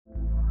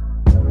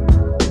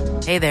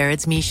Hey there,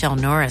 it's Michelle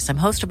Norris. I'm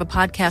host of a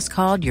podcast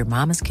called Your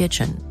Mama's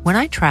Kitchen. When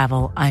I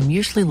travel, I'm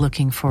usually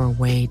looking for a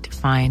way to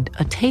find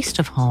a taste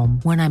of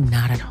home when I'm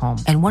not at home.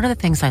 And one of the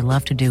things I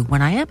love to do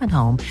when I am at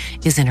home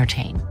is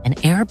entertain. And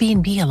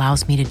Airbnb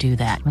allows me to do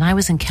that. When I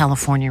was in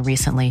California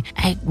recently,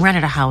 I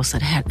rented a house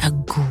that had a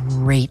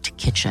great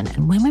kitchen.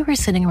 And when we were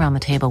sitting around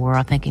the table, we were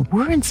all thinking,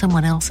 we're in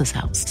someone else's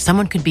house.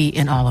 Someone could be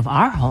in all of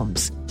our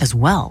homes as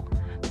well.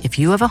 If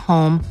you have a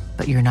home,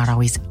 but you're not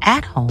always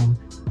at home,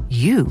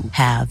 you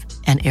have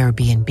an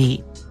Airbnb.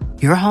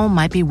 Your home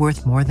might be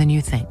worth more than you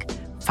think.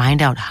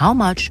 Find out how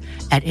much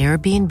at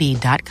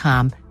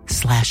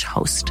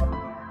airbnb.com/host.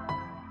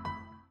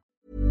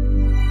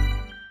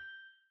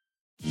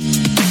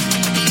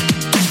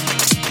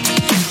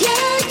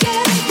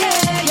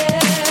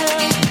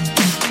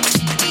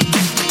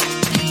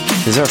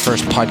 This is our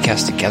first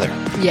podcast together.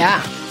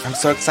 Yeah. I'm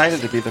so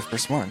excited to be the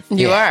first one.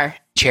 You are.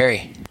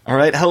 Cherry. All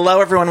right. Hello,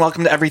 everyone.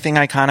 Welcome to Everything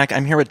Iconic.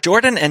 I'm here with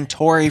Jordan and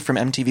Tori from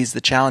MTV's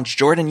The Challenge.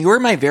 Jordan, you were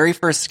my very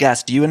first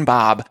guest, you and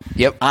Bob,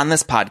 on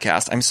this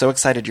podcast. I'm so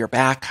excited you're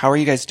back. How are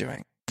you guys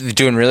doing?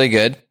 Doing really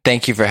good.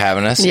 Thank you for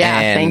having us. Yeah,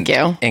 and thank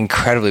you.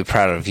 Incredibly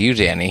proud of you,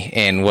 Danny,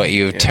 and what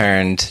you've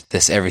turned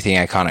this Everything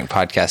Iconic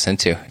podcast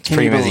into. It's Can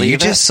pretty you amazing. believe You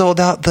it? just sold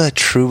out the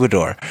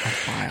Troubadour.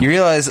 You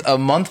realize a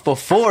month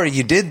before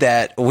you did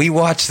that, we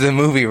watched the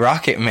movie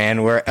Rocket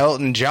Man where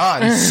Elton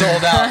John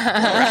sold out.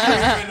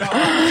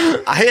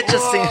 I had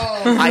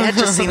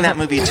just seen that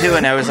movie too,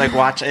 and I was like,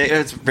 it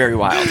was very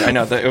wild. I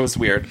know that it was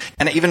weird.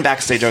 And even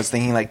backstage, I was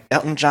thinking like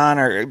Elton John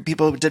or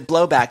people did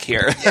Blowback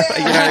here. You know what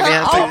I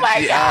mean? Oh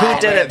my God.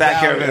 Who did it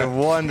back here? That would have been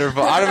wonderful.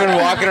 I'd have been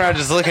walking around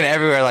just looking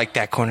everywhere like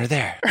that corner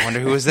there. I wonder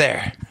who was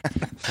there.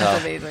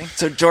 That's amazing.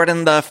 So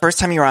Jordan, the first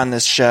time you were on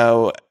this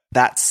show,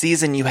 that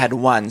season you had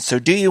won. So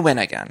do you win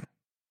again?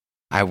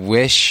 I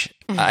wish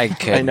I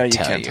could. I know you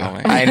tell can't tell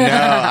me.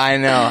 I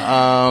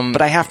know.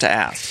 But I have to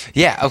ask.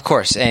 Yeah, of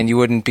course. And you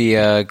wouldn't be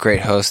a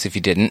great host if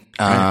you didn't.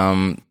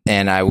 And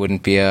I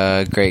wouldn't be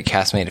a great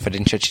castmate if I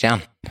didn't shut you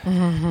down.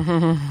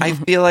 I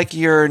feel like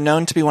you're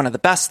known to be one of the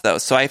best, though.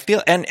 So I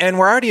feel, and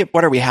we're already,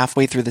 what are we,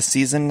 halfway through the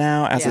season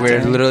now? As Yeah. of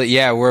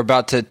today? We're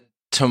about to,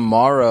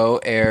 tomorrow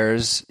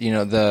airs,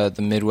 the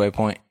midway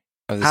point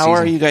of the season. How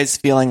are you guys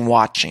feeling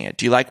watching it?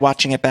 Do you like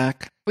watching it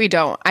back? We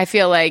don't. I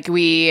feel like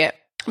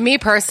me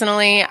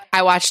personally,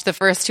 I watched the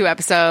first 2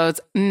 episodes,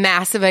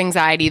 massive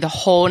anxiety the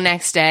whole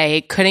next day,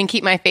 couldn't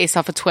keep my face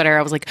off of Twitter.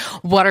 I was like,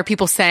 what are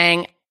people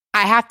saying?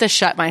 I have to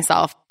shut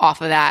myself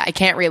off of that. I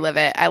can't relive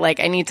it. I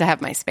need to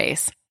have my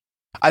space.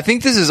 I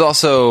think this is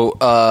also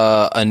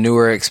a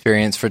newer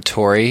experience for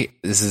Tori.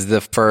 This is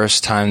the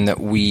first time that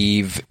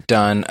we've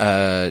done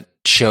a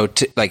show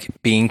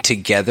being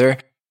together.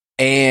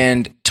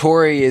 And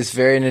Tori is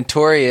very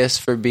notorious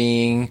for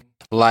being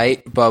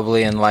light,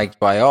 bubbly, and liked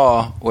by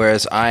all,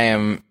 whereas I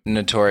am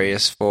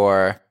notorious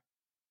for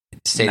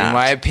stating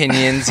my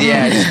opinions,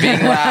 just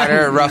being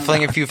louder,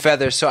 ruffling a few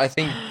feathers. So I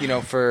think,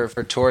 for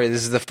Tori,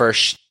 this is the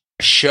first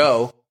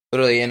show,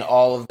 literally in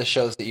all of the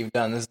shows that you've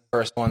done, this is the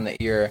first one that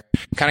you're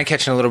kind of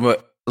catching a little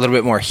bit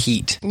more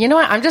heat. You know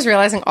what? I'm just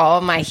realizing all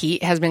of my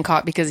heat has been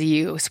caught because of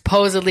you.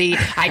 Supposedly,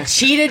 I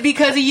cheated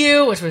because of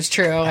you, which was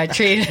true. I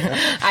cheated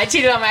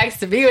on my ex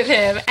to be with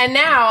him, and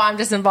now I'm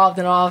just involved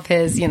in all of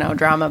his,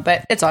 drama.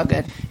 But it's all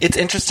good. It's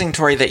interesting,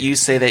 Tori, that you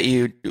say that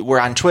you were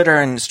on Twitter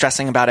and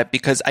stressing about it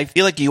because I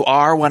feel like you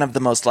are one of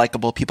the most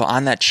likable people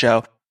on that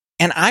show.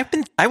 And I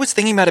was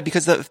thinking about it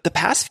because the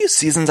past few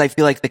seasons, I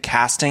feel like the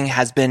casting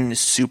has been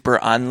super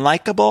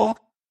unlikable.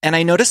 And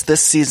I noticed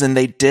this season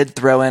they did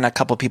throw in a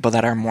couple people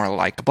that are more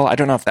likable. I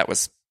don't know if that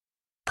was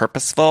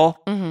purposeful,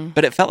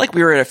 but it felt like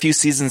we were at a few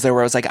seasons there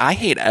where I was like, I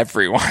hate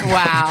everyone.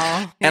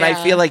 Wow. And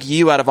I feel like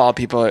you, out of all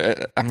people,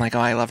 I'm like, oh,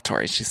 I love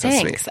Tori. She's so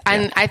Thanks. sweet.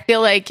 And I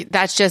feel like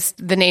that's just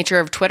the nature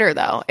of Twitter,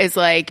 though, is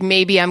like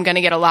maybe I'm going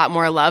to get a lot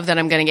more love than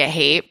I'm going to get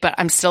hate, but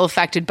I'm still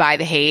affected by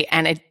the hate.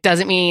 And it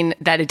doesn't mean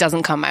that it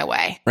doesn't come my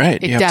way.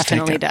 Right. It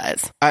definitely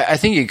does. I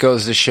think it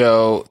goes to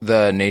show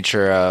the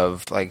nature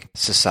of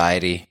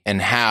society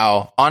and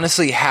how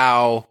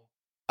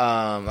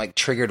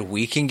triggered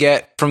we can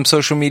get from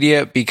social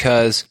media,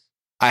 because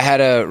I had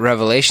a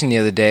revelation the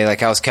other day.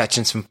 I was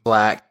catching some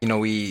flack.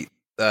 The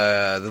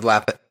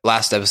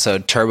last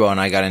episode, Turbo and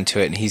I got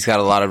into it, and he's got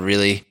a lot of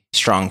really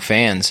strong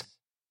fans,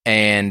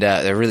 and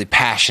they're really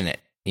passionate,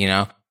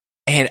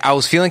 And I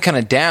was feeling kind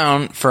of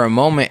down for a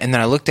moment, and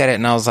then I looked at it,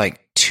 and I was like,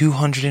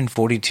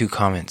 242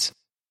 comments.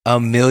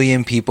 1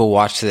 million people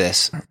watch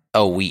this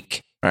a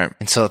week. Right.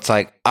 And so it's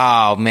like,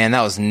 oh man,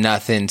 that was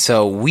nothing.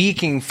 So we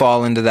can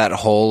fall into that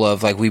hole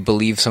of we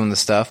believe some of the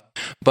stuff,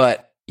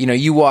 but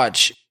you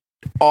watch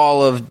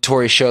all of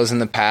Tori's shows in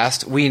the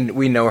past. We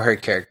know her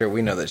character.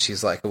 We know that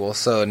she's likable.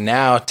 So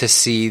now to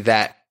see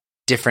that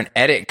different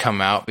edit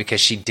come out,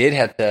 because she did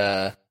have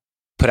to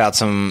put out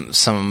some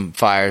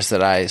fires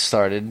that I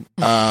started.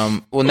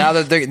 Well, now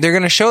that they're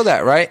going to show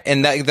that, right?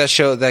 And that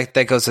show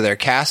that goes to their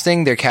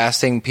casting. They're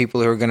casting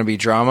people who are going to be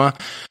drama.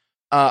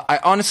 I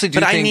honestly do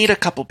But think... I need a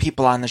couple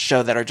people on the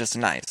show that are just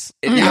nice.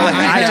 I know.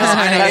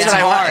 That's It's what I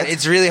hard. want.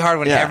 It's really hard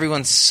when Yeah.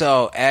 everyone's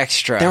so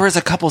extra. There was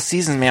a couple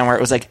seasons, man, where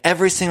it was like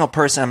every single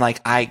person, I'm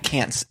like, I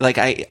can't,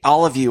 like,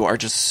 all of you are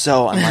just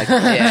so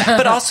unlikable. Yeah.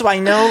 But also, I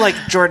know, like,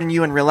 Jordan,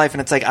 you in real life,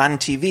 and it's like on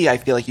TV, I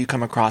feel like you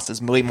come across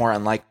as way more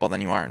unlikable than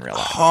you are in real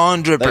life.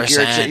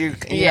 100%.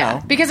 You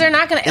know. because they're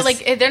not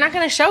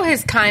gonna show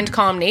his kind,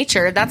 calm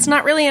nature. That's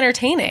not really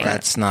entertaining.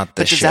 That's not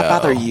the But does show. that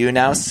bother you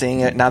now,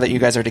 seeing it, now that you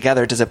guys are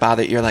together? Does it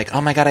bother you? You're like,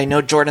 oh my God, I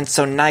know Jordan's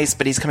so nice,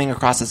 but he's coming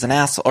across as an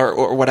asshole,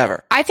 or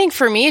whatever. I think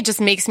for me, it just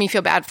makes me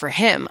feel bad for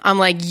him. I'm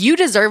like, you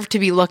deserve to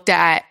be looked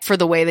at for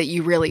the way that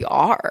you really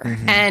are.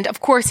 And of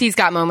course, he's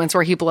got moments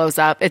where he blows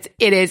up. It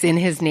is in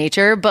his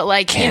nature, but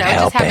like, Can't just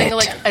help having it.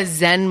 like a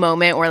zen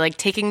moment or like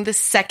taking the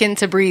second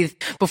to breathe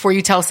before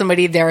you tell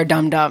somebody they're a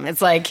dum-dum.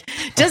 It's like,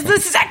 just the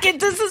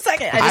second. I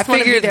I just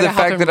want to be figured there the to help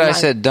fact him that I run.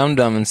 said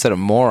dum-dum instead of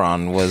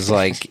moron was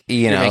like,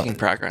 You're making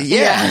progress.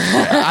 Yeah.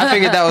 I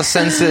figued that was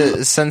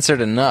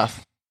censored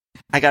enough.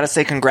 I gotta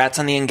say, congrats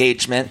on the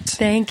engagement.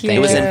 Thank you. It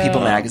was in People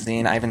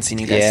Magazine. I haven't seen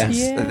you guys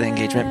since the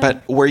engagement.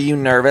 But were you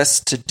nervous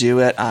to do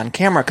it on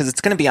camera? Because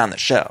it's going to be on the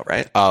show,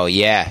 right? Oh,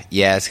 yeah.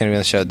 Yeah, it's going to be on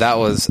the show.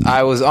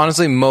 I was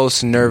honestly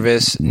most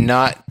nervous,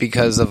 not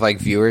because of like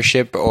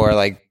viewership or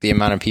like the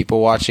amount of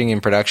people watching in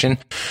production,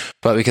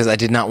 but because I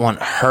did not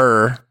want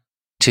her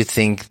to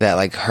think that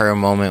like her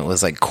moment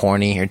was like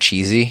corny or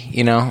cheesy,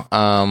 you know?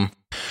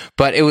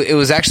 But it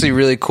was actually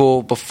really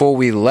cool. Before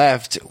we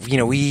left, you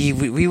know,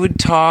 we would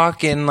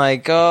talk and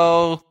like,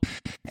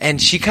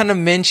 and she kind of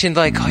mentioned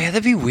like, oh yeah,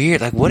 that'd be weird.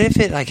 Like, what if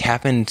it like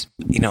happened,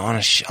 you know, on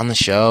the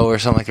show or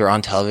something, like they're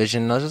on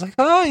television. And I was just like,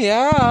 oh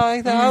yeah,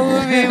 like that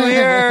would be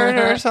weird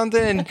or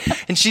something.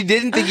 And she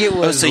didn't think it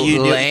was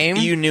lame.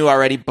 You knew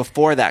already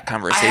before that I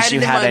conversation. had it You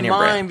in had my in your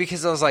brain. mind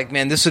because I was like,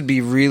 man, this would be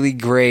really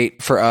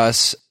great for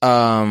us.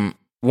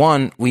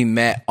 One, we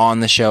met on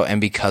the show and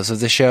because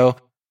of the show.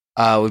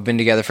 We've been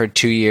together for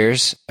 2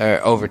 years, or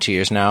over 2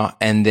 years now.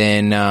 And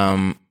then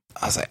I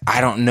was like, I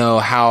don't know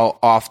how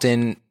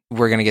often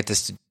we're going to get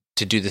this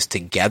to do this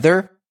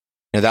together.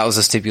 You know, that was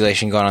a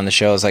stipulation going on the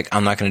show. I was like,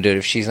 I'm not going to do it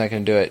if she's not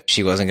going to do it.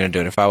 She wasn't going to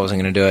do it if I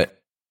wasn't going to do it.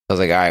 I was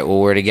like, all right,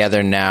 well, we're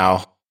together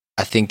now.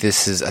 I think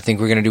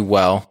we're going to do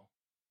well.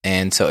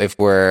 And so if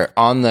we're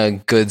on the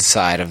good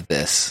side of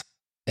this,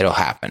 it'll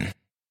happen.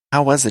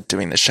 How was it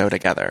doing the show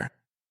together?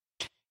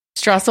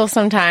 Stressful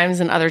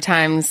sometimes and other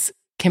times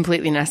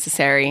completely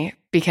necessary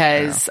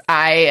because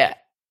I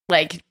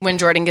like when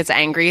Jordan gets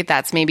angry,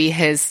 that's maybe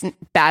his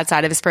bad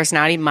side of his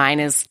personality. Mine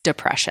is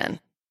depression.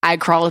 I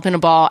crawl up in a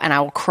ball and I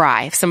will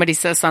cry if somebody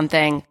says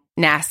something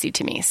nasty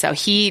to me. So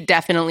he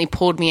definitely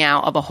pulled me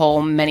out of a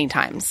hole many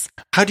times.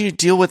 How do you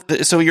deal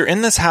with so you're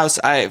in this house.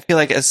 I feel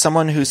like as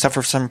someone who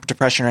suffers from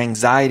depression or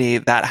anxiety,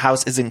 that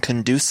house isn't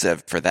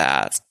conducive for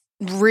that.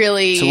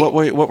 Really? So what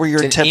were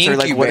your It's an tips or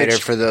like what incubator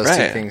for those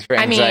two things, for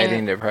I mean- anxiety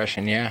and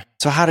depression, yeah.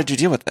 So how did you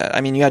deal with that?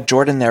 I mean, you had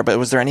Jordan there, but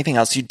was there anything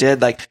else you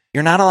did? Like,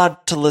 you're not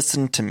allowed to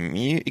listen to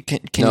music.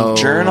 Can No. you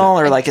journal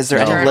or like, is there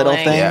any Journaling. little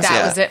things?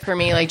 That was it for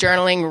me. Like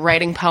journaling,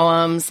 writing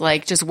poems,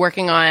 like just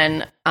working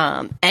on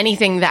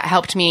anything that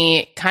helped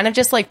me kind of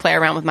just like play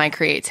around with my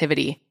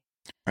creativity.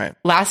 Right.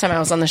 Last time I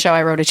was on the show,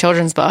 I wrote a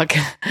children's book,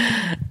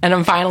 and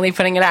I'm finally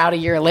putting it out a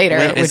year later.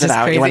 Wait, which is it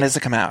out? crazy. When does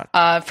it come out?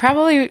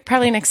 Probably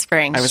next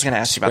spring. I was going to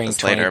ask you about Spring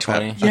this later, but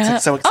 2020.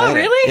 that's so exciting. Oh,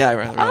 really? Yeah.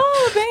 Right.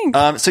 Oh,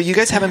 thanks. So you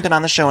guys haven't been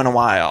on the show in a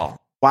while.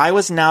 Why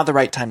was now the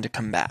right time to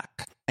come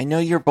back? I know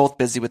you're both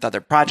busy with other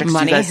projects.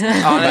 Money. You guys,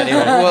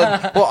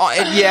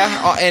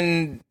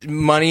 And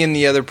money in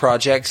the other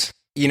projects.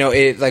 You know,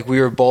 it like we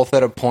were both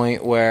at a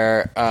point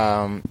where,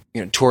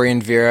 you know, Tori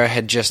and Vera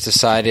had just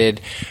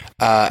decided,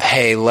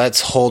 hey, let's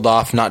hold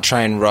off, not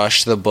try and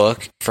rush the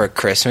book for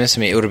Christmas.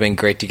 I mean, it would have been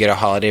great to get a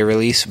holiday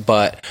release,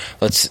 but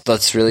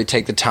let's really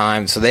take the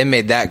time. So they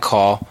made that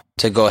call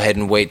to go ahead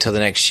and wait till the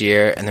next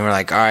year. And then we're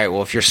like, all right,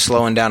 well, if you're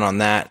slowing down on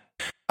that,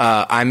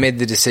 I made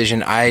the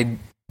decision.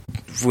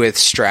 With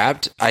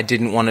Strapped, I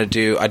don't want to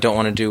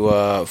do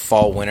a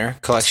fall winter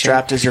collection.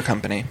 Strapped is your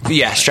company.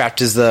 Yeah, Strapped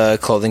is the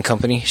clothing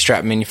company.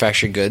 Strapped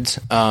manufactured goods.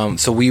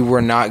 So we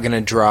were not going to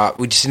drop.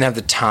 We just didn't have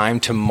the time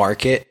to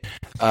market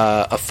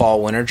a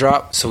fall winter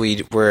drop. So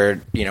we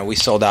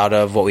sold out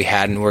of what we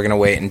had, and we're going to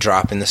wait and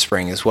drop in the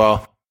spring as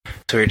well.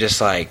 So we were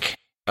just like,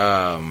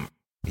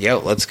 yo,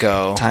 let's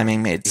go.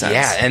 Timing made sense.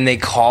 Yeah, and they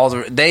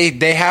called.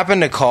 They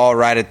happened to call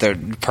right at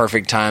the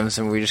perfect times,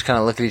 and we just kind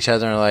of look at each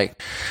other and are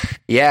like,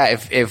 yeah,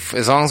 if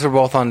as long as we're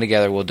both on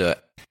together, we'll do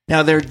it.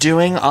 Now they're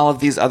doing all of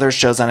these other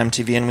shows on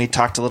MTV, and we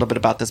talked a little bit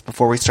about this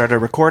before we started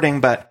recording,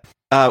 but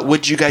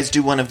would you guys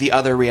do one of the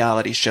other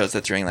reality shows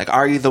that's doing, like,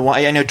 Are You the One?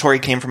 I know Tori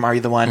came from Are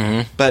You the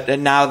One, but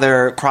now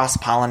they're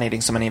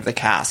cross-pollinating so many of the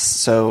casts.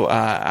 So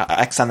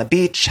X on the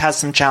Beach has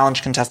some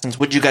challenge contestants.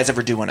 Would you guys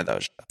ever do one of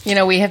those? You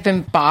know, we have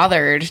been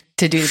bothered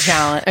to do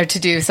challenge or to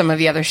do some of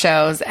the other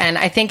shows, and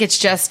I think it's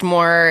just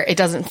more. It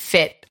doesn't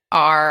fit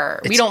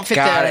we don't fit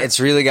It's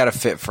really got to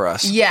fit for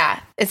us. Yeah,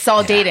 it's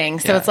all dating.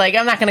 So it's like,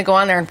 I'm not going to go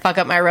on there and fuck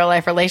up my real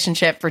life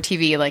relationship for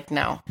TV. Like,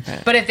 no.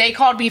 Right. But if they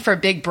called me for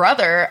Big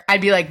Brother, I'd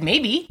be like,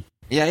 maybe.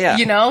 Yeah.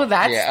 You know,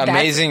 that's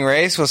Amazing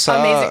Race. What's up?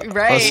 Amazing,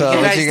 right. What's up?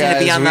 You guys need to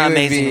be on the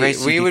Amazing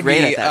Race. We would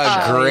be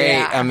a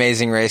great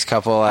Amazing Race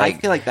couple. I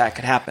feel like that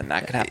could happen.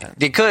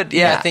 It could.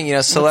 Yeah. I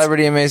think,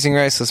 celebrity Amazing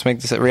Race. Let's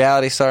make this a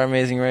reality star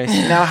Amazing Race.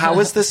 Now, how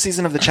is this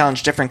season of The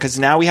Challenge different? Because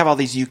now we have all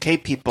these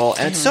UK people,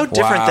 and it's so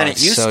different than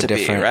it used to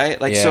be, right?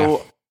 Like,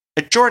 so...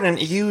 Jordan,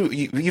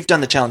 you've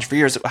done The Challenge for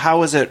years. How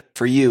was it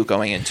for you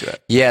going into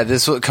it? Yeah,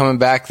 this was coming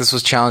back. This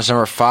was challenge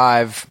number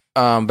 5.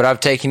 But I've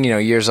taken,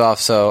 years off,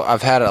 so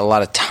I've had a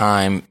lot of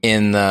time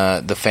in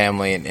the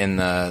family and in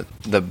the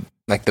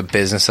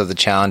business of the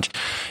challenge.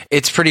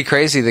 It's pretty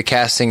crazy, the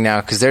casting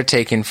now, because they're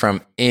taken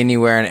from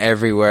anywhere and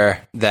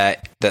everywhere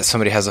that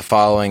somebody has a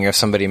following or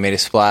somebody made a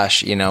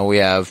splash. We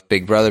have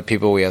Big Brother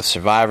people, we have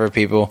Survivor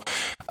people,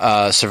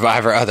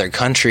 Survivor other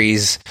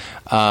countries.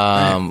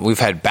 We've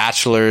had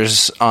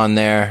bachelors on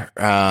there.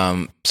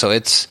 So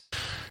it's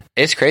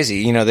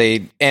crazy,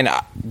 and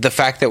the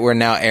fact that we're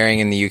now airing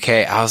in the UK,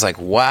 I was like,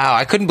 wow,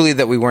 I couldn't believe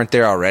that we weren't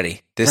there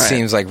already. This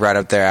seems like right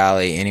up their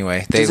alley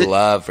anyway. They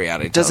love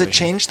reality television. Does it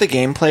change the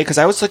gameplay? Because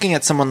I was looking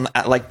at someone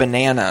like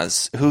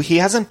Bananas, who he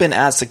hasn't been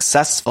as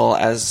successful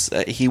as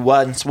he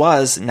once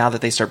was now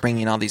that they start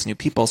bringing in all these new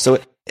people. So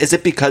is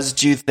it because,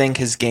 do you think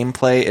his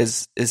gameplay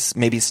is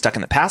maybe stuck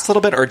in the past a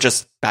little bit, or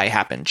just by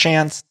happen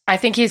chance? I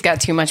think he's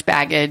got too much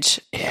baggage.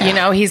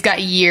 Yeah. He's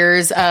got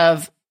years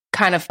of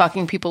kind of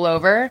fucking people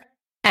over.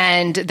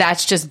 And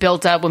that's just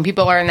built up. When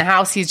people are in the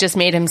house, he's just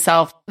made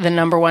himself the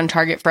number one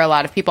target for a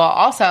lot of people.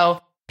 Also,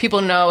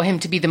 people know him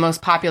to be the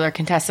most popular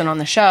contestant on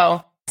the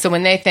show. So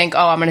when they think,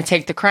 I'm going to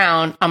take the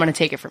crown, I'm going to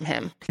take it from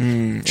him.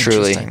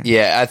 Truly.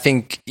 Yeah, I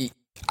think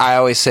I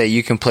always say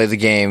you can play the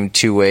game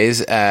two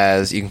ways.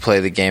 As you can play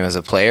the game as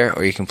a player,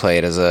 or you can play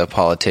it as a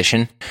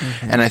politician.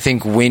 Mm-hmm. And I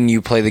think when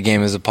you play the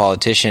game as a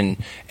politician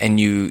and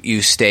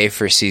you stay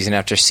for season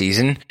after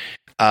season,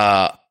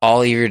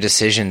 all of your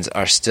decisions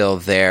are still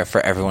there for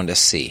everyone to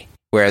see.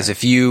 Whereas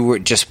if you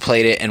just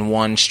played it and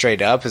won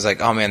straight up, it's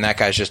like, oh man, that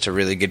guy's just a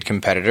really good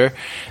competitor,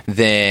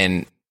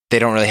 then they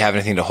don't really have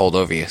anything to hold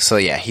over you. So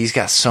yeah, he's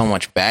got so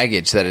much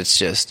baggage that it's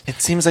just...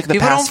 It seems like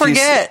people don't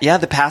forget.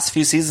 The past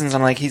few seasons,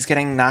 I'm like, he's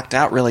getting knocked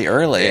out really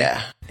early.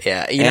 Yeah.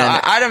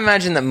 I'd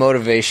imagine that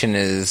motivation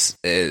is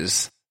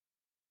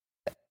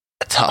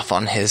tough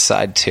on his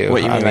side too.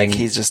 What you mean, like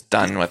he's just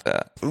done with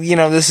it? He's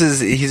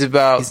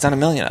done a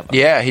million of them.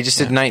 Yeah, he just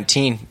did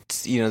 19.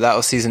 That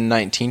was season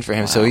 19 for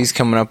him. Wow. So he's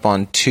coming up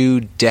on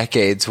 2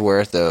 decades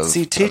worth of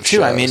CT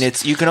too. I mean,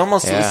 you can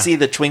almost see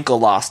the twinkle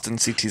lost in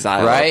CT's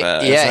eye, right? A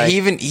little bit. Yeah,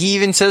 he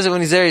even says it when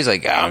he's there. He's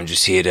like, I'm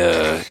just here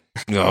to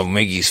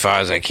make you as far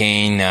as I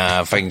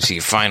can. If I can see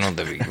a final,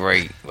 that'd be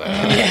great.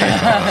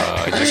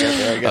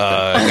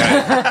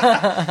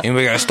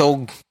 Anybody got a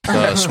stove?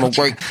 Smoke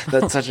break?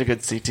 That's such a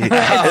good CT. Is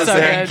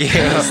there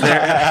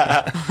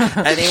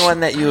anyone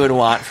that you would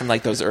want from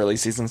like those early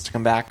seasons to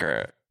come back,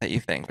 or that you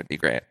think would be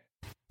great?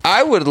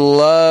 I would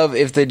love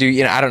if they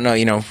do. I don't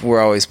know.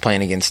 We're always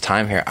playing against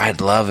time here. I'd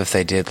love if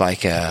they did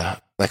like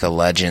a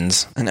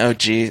Legends, an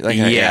OG,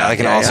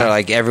 an all-star.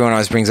 Like everyone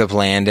always brings up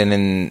Landon,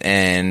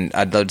 and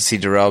I'd love to see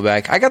Darrell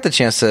back. I got the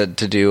chance to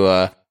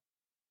do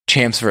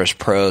Champs vs.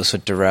 Pros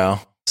with Darrell,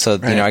 so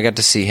I got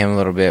to see him a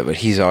little bit, but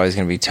he's always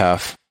going to be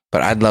tough.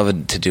 But I'd love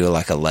it to do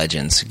like a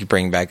Legends. You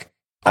bring back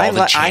all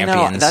the champions.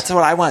 I know. That's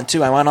what I want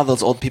too. I want all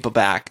those old people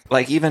back.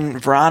 Like even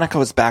Veronica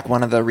was back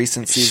one of the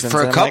recent seasons.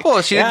 For a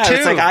couple, she did too.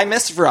 It's like I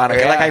miss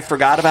Veronica. Yeah. Like I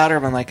forgot about her,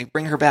 but I'm like,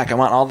 bring her back. I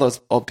want all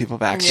those old people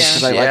back just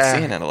because I like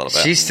seeing it a little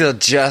bit. She's still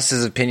just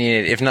as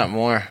opinionated, if not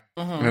more.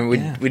 Mm-hmm. I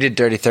mean, we did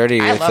Dirty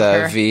 30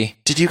 with V.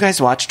 Did you guys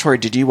watch, Tori?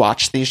 Did you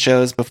watch these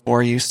shows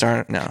before you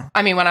started? No.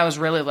 I mean, when I was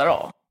really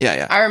little.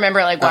 Yeah. I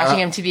remember like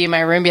watching MTV in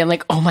my room being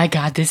like, oh my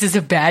God, this is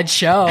a bad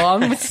show.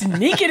 I'm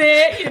sneaking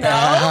it,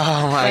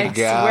 Oh my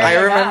God.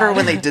 I remember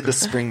when they did the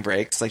spring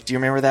breaks. Like, do you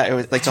remember that? It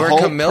was like the whole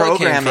Camilla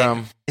programming.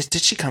 Came from.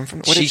 Did she come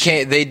from?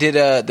 They did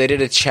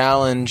a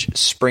challenge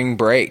spring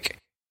break.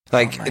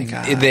 Like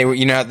they were,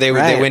 they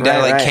went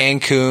down to like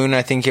Cancun,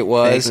 I think it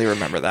was. I vaguely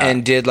remember that.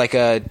 And did like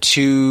a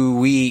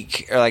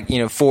 2-week or like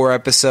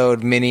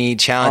 4-episode mini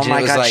challenge. Oh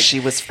my God, God, she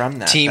was from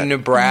that. Team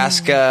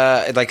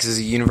Nebraska, like this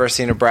is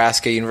University of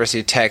Nebraska, University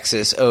of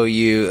Texas,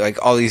 OU,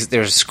 like all these.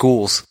 There's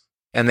schools,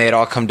 and they had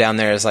all come down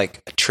there as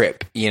like a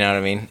trip. You know what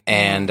I mean?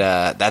 And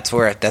that's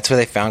where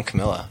they found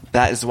Camilla.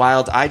 That is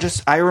wild.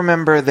 I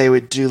remember they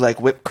would do like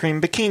whipped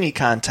cream bikini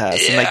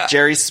contests, and like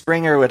Jerry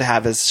Springer would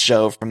have his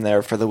show from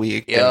there for the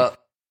week. Yeah.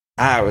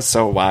 It was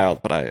so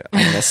wild, but I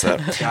miss it.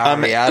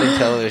 Reality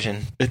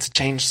television. It's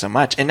changed so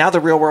much. And now the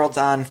Real World's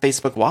on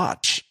Facebook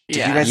Watch.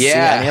 Did you guys see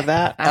any of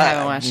that? I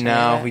haven't watched it.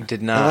 No, we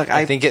did not. Look,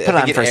 I think it put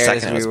on for a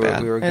second. It was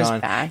bad. We were gone.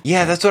 Bad.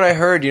 Yeah, that's what I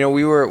heard.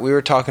 We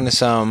were talking to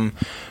some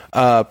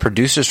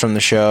producers from the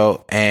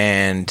show,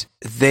 and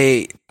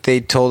they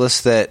told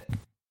us that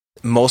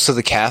most of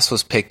the cast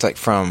was picked like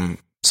from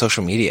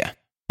social media,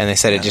 and they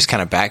said it just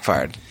kind of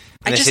backfired.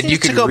 And I just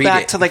need to go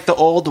back to like the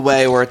old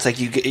way where it's like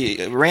you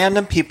get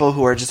random people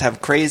who just have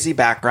crazy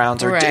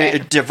backgrounds or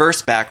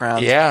diverse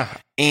backgrounds. Yeah.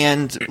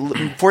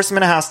 and force them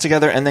in a house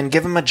together and then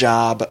give them a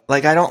job.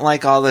 Like, I don't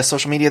like all the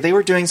social media. They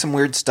were doing some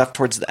weird stuff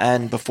towards the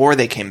end before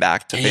they came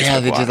back to Facebook. Yeah,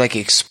 they Watch. did like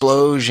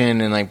explosion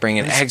and like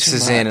bringing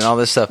exes in and all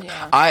this stuff.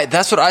 Yeah.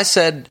 That's what I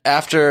said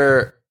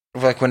after,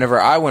 like, whenever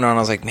I went on, I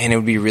was like, man, it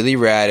would be really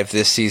rad if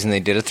this season they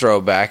did a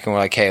throwback and we're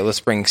like, hey,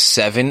 let's bring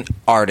 7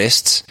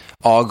 artists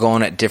all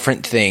going at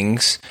different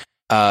things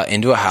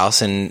into a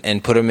house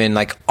and put them in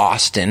like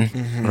Austin,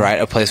 right?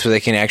 A place where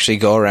they can actually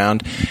go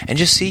around and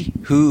just see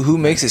who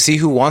makes it, see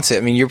who wants it.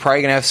 I mean, you're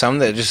probably gonna have some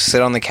that just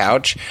sit on the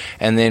couch,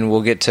 and then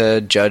we'll get to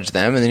judge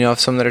them, and then you'll have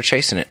some that are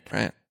chasing it.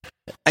 Right.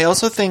 I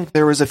also think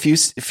there was a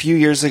few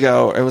years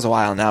ago, it was a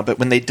while now, but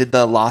when they did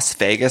the Las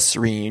Vegas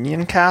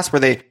reunion cast, where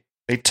they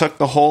took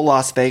the whole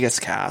Las Vegas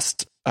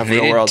cast of They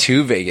Real did World,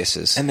 2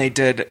 Vegases. and they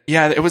did,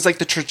 it was like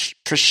the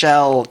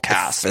Trishelle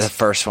cast. The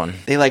first one.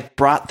 They like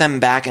brought them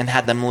back and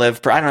had them live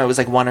for, I don't know, it was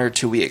like 1 or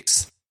 2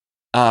 weeks.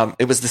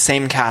 It was the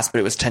same cast, but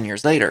it was 10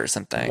 years later or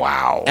something.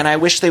 Wow. And I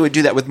wish they would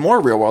do that with more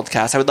Real World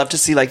casts. I would love to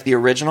see like the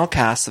original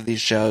cast of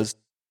these shows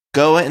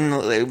go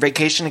and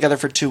vacation together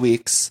for 2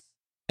 weeks.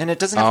 And it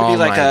doesn't have to Oh be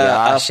like my a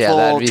gosh, yeah,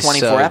 that'd full be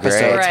 24 so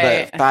episodes, great.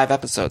 Right. but 5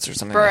 episodes or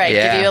something. Right,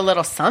 Yeah. give you a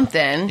little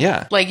something.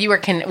 Yeah. Like we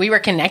were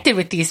connected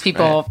with these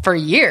people for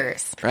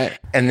years. Right.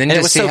 And then And it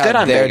to was see so how good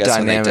on their Vegas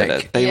when they dynamic.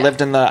 did it. They Yeah.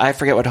 lived in the, I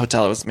forget what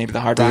hotel it was, maybe the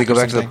Hard Did Rock we go or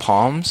back to the something.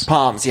 Palms?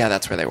 Palms, yeah,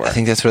 that's where they were. I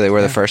think that's where they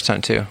were the first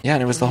time too. Yeah,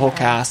 and it was the whole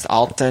cast,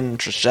 Alton,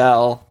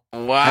 Trishelle.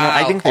 Wow.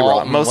 I think they were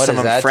Alton, most what of is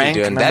them that dude Frank.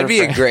 doing? Remember That'd be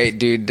Frank? a great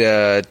dude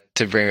to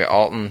bring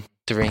Alton,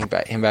 to bring him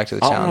back to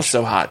the Alton challenge. was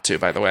so hot too,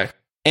 by the way.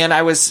 And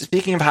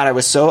speaking of hot, I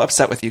was so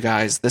upset with you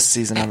guys this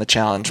season on the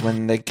challenge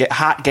when the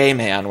hot gay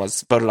man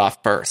was voted off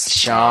first.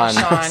 Sean.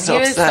 Sean, So he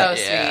was so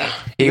upset.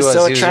 sweet. He was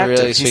so a attractive.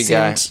 really sweet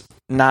guy. seemed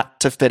not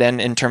to fit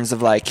in terms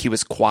of like he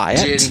was quiet.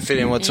 Didn't fit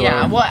in whatsoever.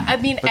 Yeah, well, I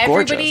mean, But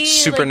gorgeous. everybody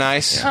Super like,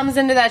 nice. comes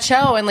into that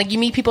show, and like you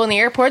meet people in the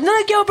airport, and they're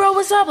like, "Yo, bro,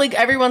 what's up?" Like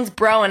everyone's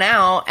broing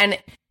out, and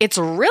it's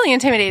really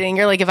intimidating.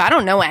 You're like, if I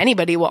don't know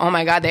anybody, well, oh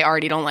my god, they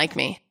already don't like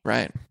me.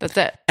 Right. That's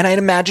it. And I'd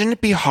imagine it'd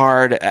be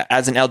hard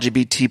as an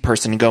LGBT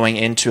person going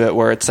into it,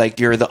 where it's like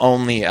you're the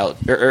only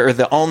or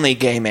the only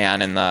gay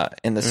man in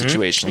the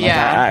situation. Like,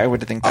 Yeah. I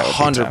would think that would be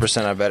tough.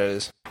 100%. I bet it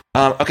is.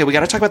 Okay, we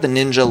got to talk about the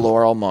Ninja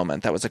Laurel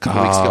moment that was a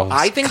couple weeks ago. Oh,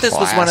 I think this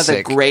was one of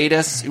the classic.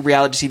 greatest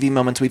reality TV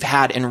moments we've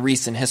had in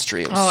recent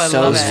history. It was I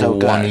so love it. so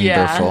good. Wonderful.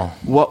 Yeah.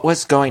 What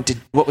was going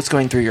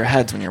through your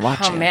heads when you're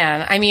watching? Oh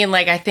man, I mean,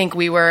 like I think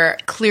we were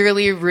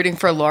clearly rooting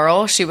for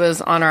Laurel. She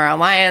was on our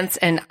alliance,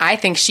 and I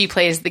think she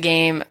plays the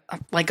game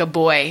like a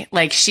boy.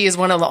 Like she is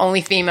one of the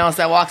only females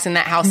that walks in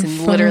that house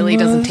and literally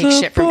doesn't take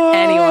shit from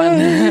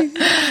anyone.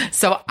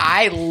 So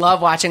I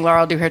love watching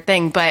Laurel do her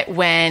thing. But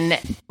when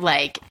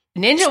like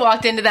Ninja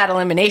walked into that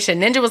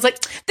elimination, Ninja was like,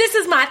 "This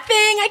is my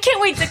thing. I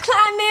can't wait to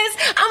climb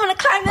this. I'm gonna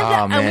climb this."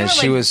 Oh And we man, were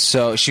she like,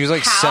 was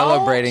like how?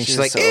 celebrating. She She's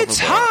was like, so it's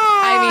overboard.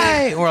 high.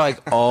 I mean- we're like,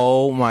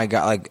 oh my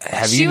god! Like,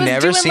 have She you was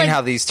never doing, seen like,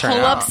 how these turn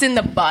pull-ups out? in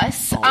the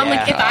bus. I'm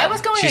like, if I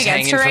was going She's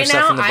against hanging her from right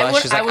stuff now, in the I bus.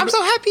 would. She's like, I would I'm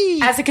so happy.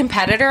 As a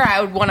competitor,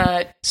 I would want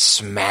to,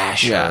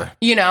 Smash Yeah. her.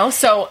 you know.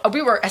 So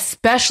we were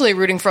especially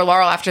rooting for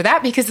Laurel after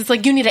that because it's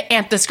like you need to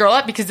amp this girl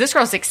up because this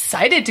girl's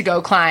excited to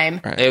go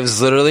climb. It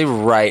was literally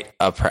right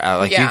up her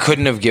alley. Like Yeah. you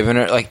couldn't have given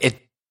her like it.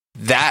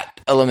 That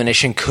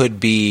elimination could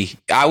be.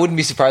 I wouldn't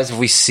be surprised if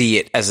we see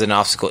it as an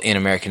obstacle in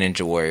American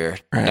Ninja Warrior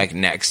like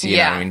next. You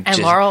know what I mean? and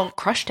Just- Laurel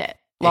crushed it.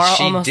 Laurel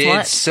she almost did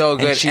won. so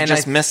good, And she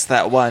just missed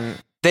that one.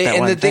 They that and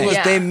one the thing was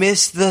Yeah. they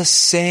missed the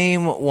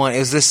same one. It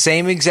was the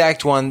same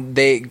exact one.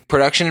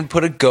 Production had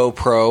put a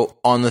GoPro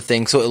on the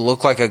thing, so it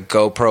looked like a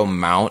GoPro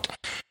mount.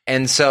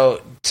 And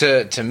so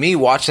to me,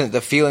 watching it,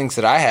 the feelings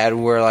that I had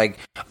were like,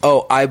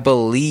 oh, I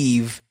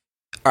believe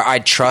or I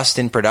trust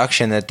in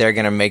production that they're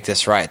gonna make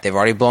this right. They've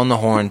already blown the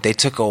horn. They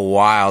took a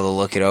while to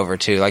look it over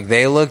too. Like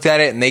they looked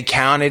at it and they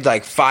counted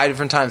like 5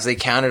 different times. They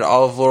counted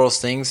all of Laurel's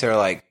things. They're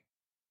like,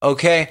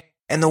 okay.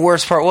 And the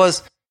worst part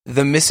was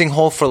the missing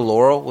hole for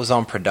Laurel was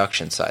on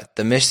production side.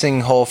 The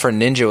missing hole for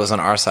Ninja was on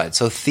our side.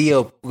 So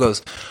Theo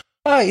goes,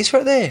 oh, he's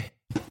right there.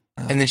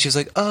 And then she was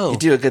like, oh. You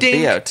do a good ding.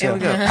 Theo, And too. we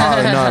go,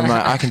 oh, no, mate,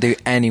 I can do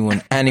anyone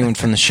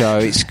from the show.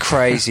 It's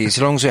crazy.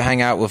 As long as we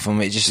hang out with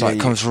them, it just like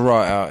comes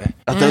right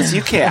out. Those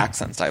UK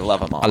accents, I love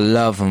them all. I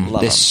love them.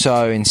 Love They're 'em.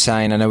 so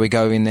insane. I know we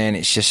go in there and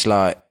it's just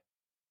like,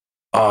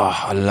 oh,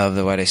 I love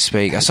the way they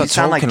speak. I You start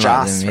sound like talking like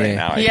Joss them. right Yeah.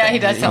 now. I Yeah, think. he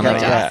does sound You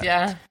like know, Joss.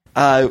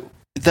 Yeah.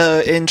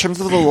 In terms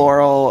of the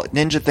Laurel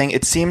Ninja thing,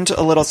 it seemed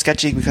a little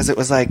sketchy because it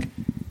was like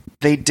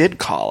they did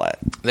call it.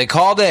 They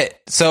called it.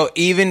 So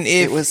even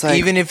if It was like-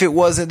 even if it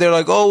wasn't, they're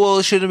like, oh well,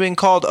 it should have been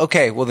called.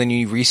 Okay, well then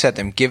you reset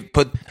them.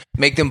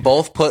 Make them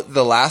both put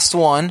the last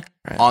one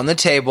on the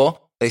table.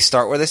 They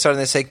start where they start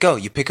and they say, go.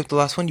 You pick up the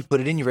last one, you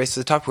put it in, you race to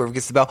the top. Whoever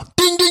gets the bell,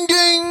 ding ding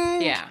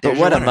ding. Yeah. But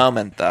what a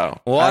moment, though!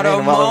 What I mean,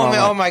 a moment!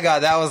 Oh my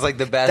god, that was like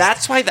the best.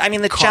 That's why the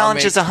Karmic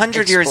challenge is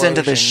 100 years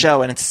into the explosion.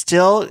 show, and it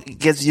still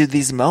gives you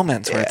these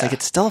moments where it's like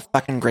it's still a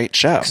fucking great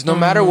show. Because no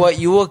matter what,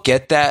 you will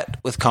get that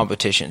with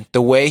competition.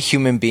 The way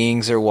human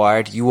beings are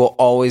wired, you will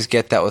always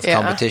get that with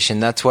competition.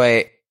 That's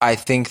why I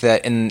think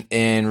that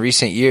in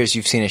recent years,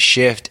 you've seen a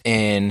shift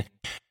in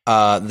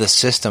the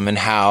system and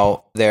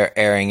how they're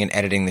airing and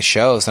editing the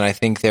shows. And I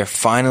think they're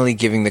finally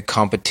giving the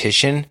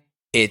competition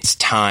its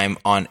time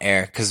on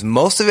air. Because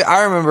most of it,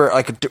 I remember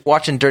like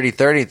watching Dirty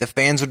 30, the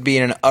fans would be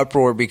in an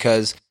uproar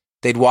because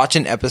they'd watch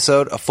an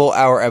episode, a full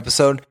hour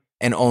episode,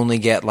 and only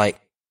get like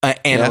an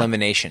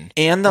elimination.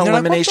 And the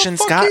eliminations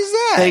like,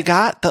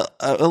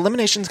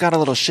 eliminations got a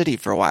little shitty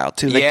for a while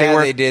too. Like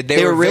they did.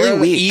 They were really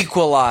weak.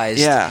 Equalized.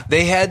 Yeah.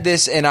 They had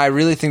this, and I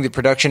really think the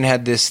production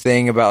had this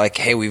thing about like,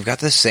 hey, we've got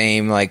the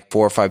same like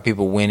 4 or 5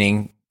 people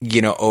winning,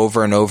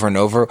 over and over and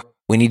over.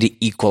 We need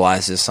to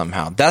equalize this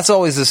somehow. That's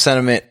always the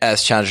sentiment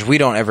as challengers. We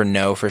don't ever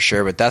know for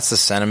sure, but that's the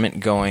sentiment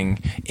going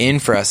in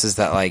for us, is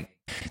that like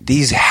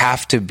these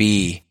have to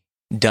be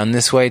done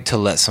this way to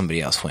let somebody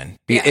else win.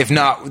 Yeah. If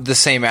not, the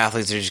same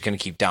athletes are just going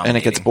to keep dominating.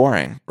 And it gets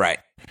boring. Right.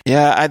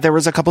 Yeah, there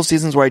was a couple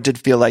seasons where I did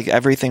feel like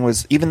everything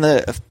was, even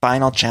the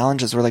final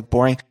challenges were like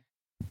boring.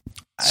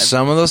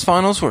 Some of those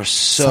finals were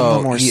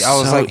so easy. I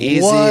was like,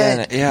 easy. What?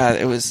 And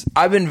it was.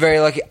 I've been very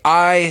lucky.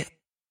 I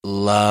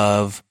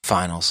love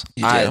finals.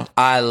 You do?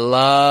 I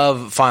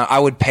love finals. I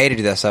would pay to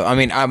do that stuff. I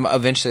mean, I'm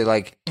eventually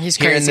like, He's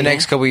here crazy. in the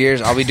next couple of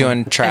years, I'll be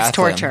doing triathlon. It's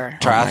torture.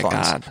 Triathlons. Oh my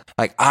God.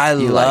 Like I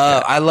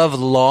love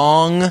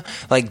long,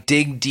 like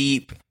dig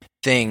deep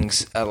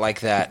things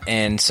like that.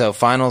 And so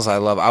finals, I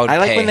love. I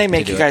like when they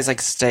make you guys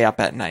like stay up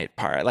at night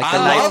part, like the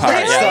I night love part.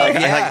 that Yeah,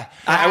 stuff. Yeah.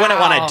 I wouldn't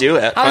want to do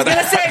it. I was but-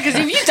 going to say, because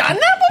have you done that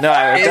before? No,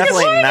 I would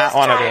definitely not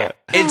want to do it.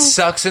 It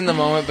sucks in the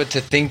moment, but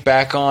to think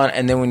back on,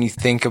 and then when you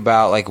think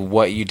about like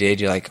what you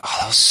did, you're like, oh,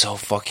 that was so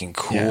fucking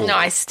cool. Yeah. No,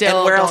 I still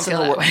And where don't else in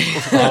feel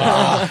the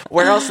that way.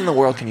 Where else in the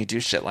world can you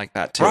do shit like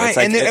that too? Right, It's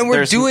like, and we're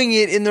there's- doing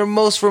it in their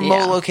most remote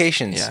Yeah.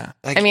 locations. Yeah.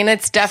 Like, I mean,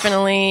 it's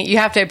definitely, you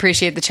have to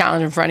appreciate the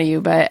challenge in front of you,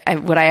 but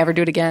would I ever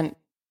do it again?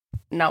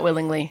 Not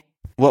willingly.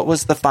 What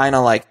was the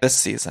final like this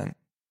season?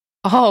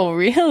 Oh,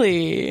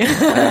 really? I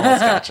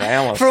almost got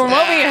you. From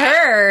what we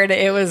heard,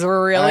 it was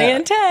really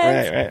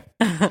intense.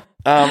 Right.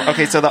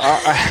 Okay, so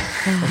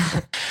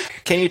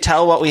can you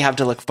tell what we have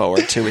to look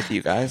forward to with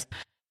you guys?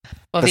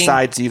 Well,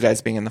 Besides you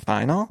guys being in the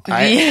final?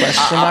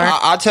 Question mark.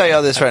 I'll tell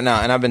y'all this right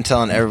now, and I've been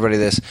telling everybody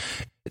this.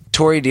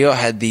 Tori Deal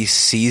had the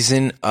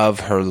season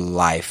of her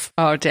life.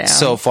 Oh, damn.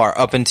 So far,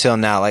 up until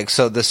now. Like,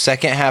 so the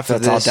second half So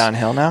of it's all this,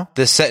 downhill now?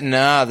 the second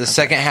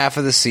half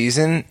of the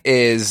season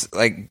is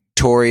like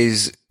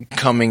Tori's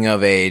coming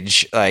of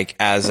age, like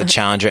as a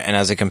challenger and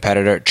as a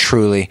competitor.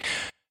 Truly,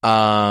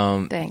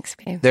 Thanks,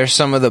 babe. there's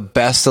some of the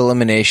best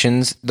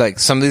eliminations. Like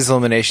some of these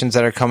eliminations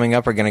that are coming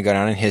up are going to go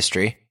down in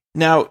history.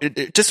 Now,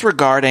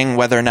 disregarding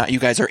whether or not you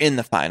guys are in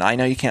the final, I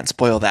know you can't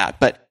spoil that,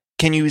 but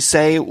can you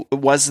say,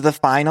 was the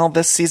final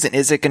this season,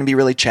 is it going to be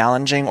really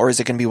challenging, or is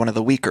it going to be one of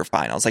the weaker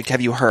finals? Like, have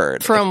you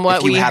heard? From what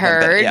If you we haven't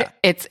been- heard, yeah.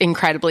 it's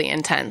incredibly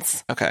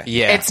intense. Okay.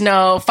 Yeah, It's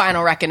no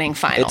Final Reckoning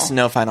final. It's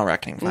no final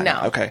reckoning final.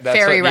 No. Okay.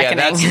 Fairy Reckoning.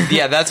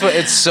 That's what.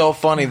 It's so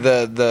funny.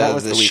 That The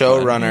was the weak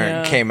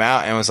showrunner came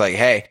out and was like,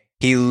 "Hey."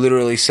 He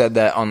literally said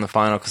that on the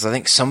final because I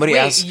think somebody Wait,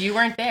 asked. you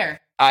weren't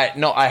there.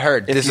 I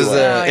heard If this you is were,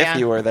 the. yeah. if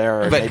you were there,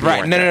 or But maybe you right,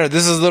 weren't no, there.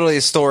 This is literally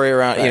a story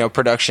around Right.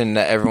 production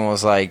that everyone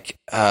was like,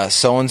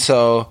 so and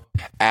so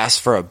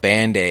asked for a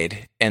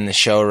Band-Aid, and the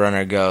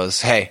showrunner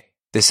goes, "Hey,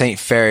 this ain't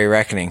Fairy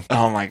Reckoning.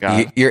 Oh my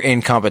god! You're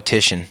in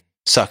competition.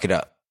 Suck it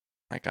up."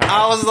 My god!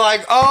 I was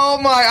like, "Oh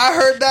my!" I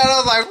heard that. I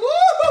was like,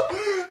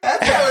 "Woo!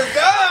 That's how it's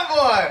done,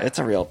 boy." It's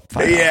a real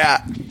final.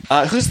 Yeah.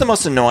 Who's the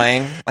most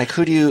annoying? Like,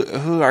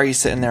 who are you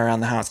sitting there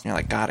around the house and you're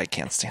like, God, I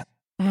can't stand.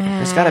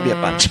 There's got to be a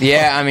bunch.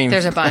 Yeah, I mean,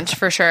 There's a bunch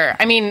for sure.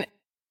 I mean,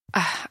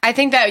 I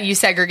think that you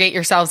segregate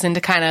yourselves into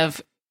kind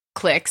of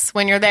cliques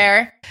when you're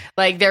there.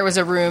 Like there was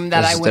a room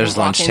that I wouldn't there's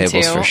walk lunch into.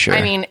 tables for sure.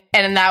 I mean,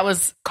 and that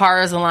was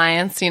Kara's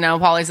alliance,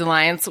 Polly's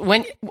alliance.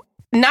 When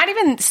not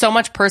even so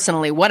much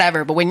personally,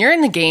 whatever, but when you're in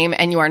the game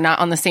and you are not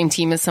on the same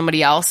team as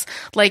somebody else,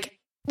 like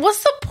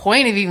what's the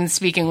point of even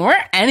speaking? We're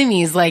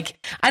enemies. Like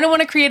I don't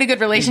want to create a good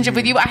relationship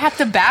with you. I have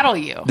to battle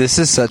you. this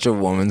is such a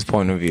woman's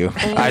point of view.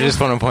 I just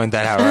want to point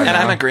that out right And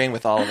now. I'm agreeing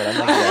with all of it. I'm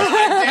like,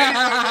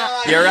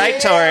 yes. You're right,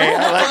 Tori.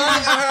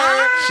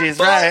 She's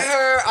right.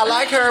 I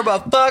like her,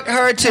 but fuck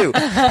her too.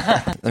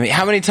 I mean,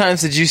 how many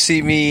times did you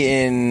see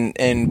me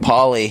in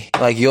Polly?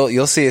 Like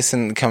you'll see us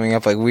coming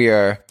up. Like we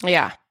are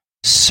Yeah.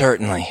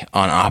 certainly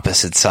on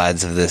opposite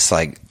sides of this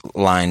like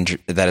line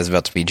that is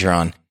about to be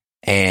drawn.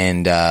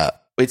 And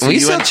Wait, so we you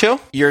still and, chill.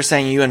 You're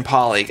saying you and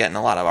Polly getting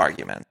a lot of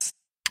arguments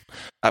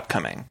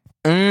upcoming.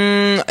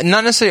 Not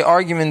necessarily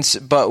arguments,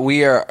 but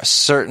we are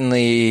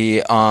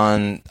certainly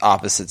on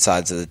opposite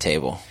sides of the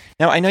table.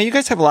 Now, I know you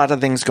guys have a lot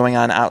of things going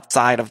on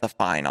outside of the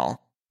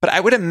final, but I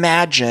would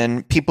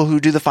imagine people who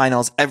do the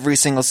finals every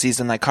single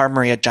season, like Cara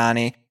Maria,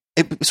 Johnny,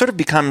 it sort of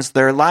becomes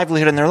their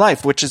livelihood in their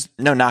life, which is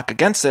no knock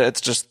against it.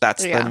 It's just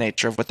that's the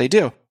nature of what they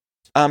do.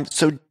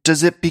 So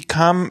does it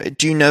become,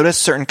 do you notice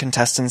certain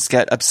contestants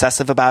get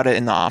obsessive about it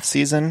in the off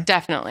season?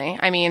 Definitely.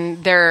 I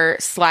mean, they're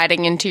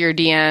sliding into your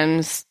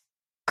DMs,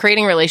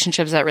 creating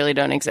relationships that really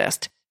don't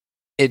exist.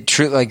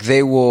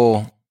 They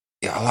will.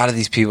 A lot of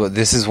these people.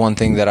 This is one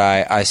thing that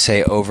I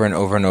say over and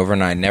over and over,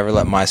 and I never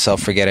let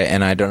myself forget it,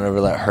 and I don't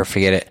ever let her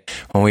forget it.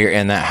 When we were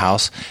in that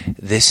house,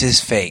 this is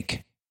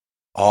fake.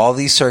 all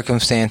these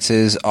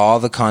circumstances, all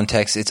the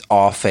context, it's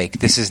all fake.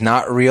 This is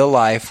not real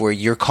life where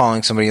you're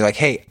calling somebody like,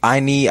 hey,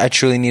 I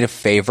truly need a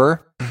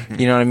favor.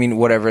 You know what I mean?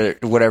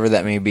 Whatever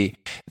that may be.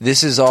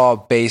 This is all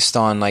based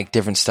on like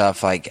different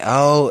stuff, like,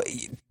 oh,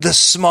 the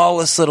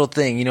smallest little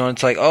thing, you know,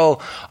 it's like,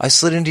 oh, I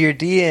slid into your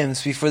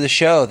DMs before the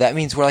show. That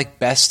means we're like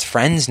best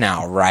friends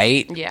now,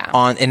 right? Yeah.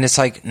 And it's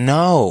like,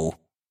 no.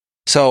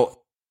 So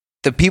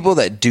the people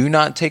that do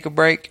not take a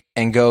break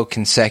and go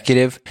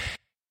consecutive,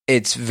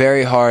 it's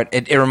very hard.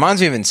 It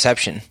reminds me of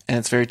Inception. And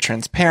it's very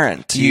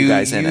transparent to you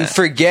guys in it. You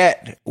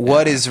forget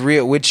what is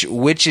real,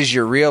 which is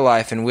your real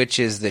life and which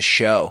is the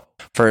show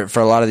for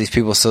a lot of these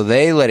people. So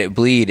they let it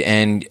bleed.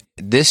 And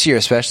this year,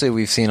 especially,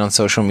 we've seen on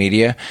social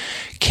media,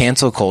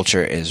 cancel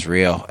culture is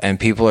real. And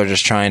people are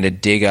just trying to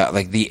dig up.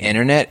 Like, the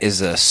internet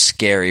is a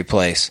scary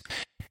place.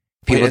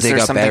 People is dig there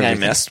up something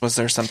everything. I missed? Was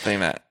there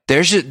something that...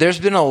 There's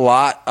been a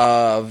lot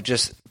of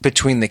just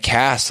between the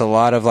cast, a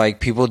lot of like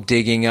people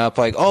digging up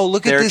like, oh,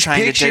 look at this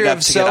picture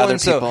of so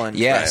and so.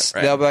 Yes,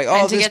 right. They'll be like,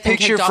 oh, this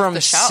picture from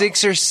the show.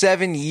 6 or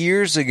 7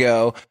 years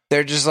ago.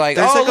 They're just like,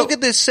 oh, look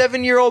at this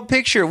 7-year-old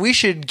picture. We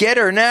should get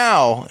her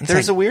now.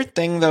 There's a weird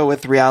thing though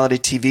with reality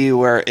TV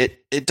where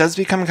it does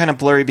become kind of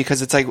blurry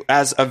because it's like,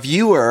 as a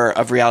viewer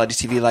of reality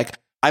TV, like,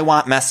 I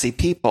want messy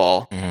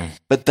people,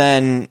 but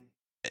then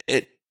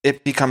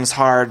it becomes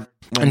hard.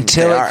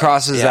 Until it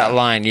crosses that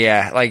line,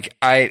 yeah. Like,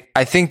 I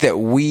think that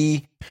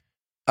we,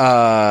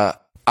 I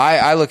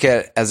look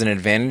at it as an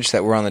advantage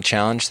that we're on the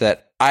challenge,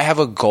 that I have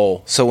a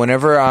goal. So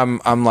whenever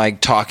I'm like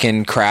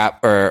talking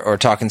crap or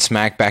talking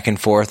smack back and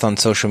forth on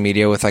social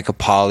media with like a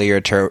Polly or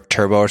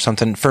Turbo or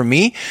something, for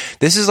me,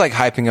 this is like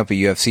hyping up a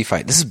UFC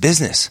fight. This is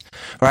business,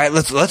 right?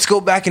 Let's go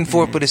back and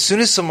forth. But as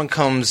soon as someone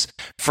comes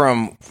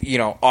from, you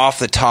know, off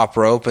the top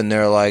rope and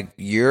they're like,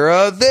 you're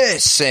a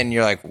this, and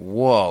you're like,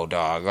 whoa,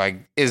 dog,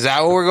 like, is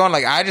that what we're going?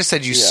 Like, I just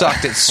said you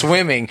sucked at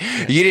swimming.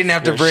 You didn't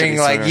have to bring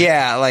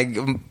like,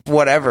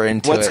 whatever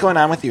into What's it. going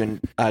on with you and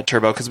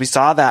Turbo? Because we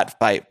saw that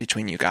fight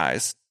between you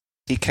guys.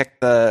 He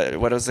kicked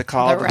what was it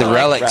called? The The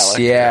relics.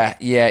 Yeah.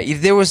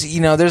 There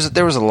was,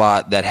 there was a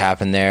lot that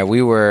happened there.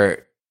 We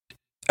were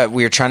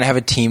trying to have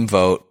a team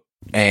vote,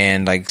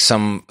 and like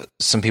some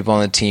people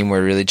on the team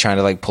were really trying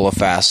to like pull a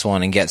fast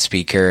one and get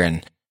speaker,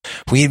 and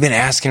we had been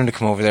asking him to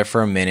come over there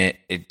for a minute.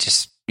 It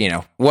just,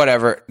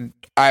 whatever.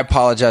 I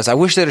apologize. I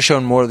wish they'd have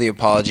shown more of the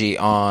apology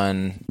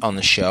on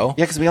the show.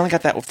 Yeah, because we only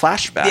got that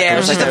flashback. Yeah, it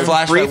was like the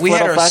flashback.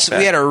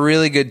 We had a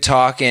really good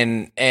talk,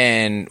 and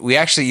we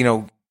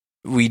actually,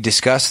 we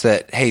discussed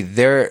that, hey,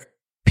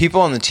 people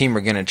on the team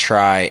are going to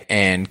try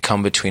and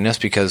come between us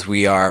because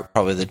we are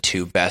probably the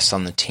two best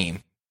on the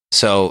team.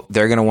 So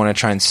they're going to want to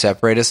try and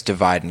separate us,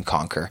 divide and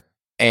conquer.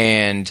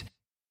 And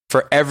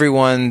for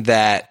everyone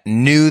that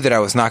knew that I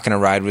was not going to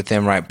ride with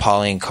them, right,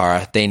 Polly and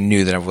Cara, they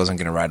knew that I wasn't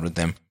going to ride with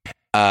them.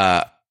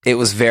 It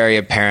was very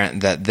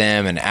apparent that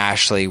them and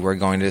Ashley were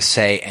going to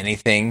say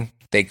anything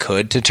they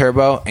could to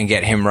Turbo and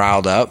get him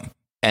riled up.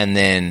 And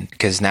then,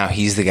 because now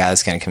he's the guy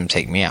that's going to come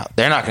take me out.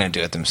 They're not going to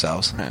do it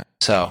themselves. Right.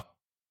 So,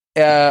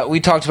 we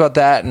talked about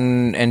that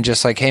and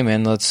just like, hey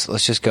man, let's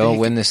just go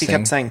win this thing. He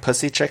kept saying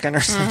pussy chicken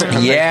or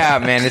something. Yeah,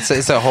 man, it's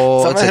a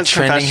whole, it's a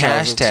trending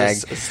hashtag.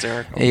 It's just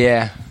hysterical.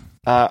 Yeah.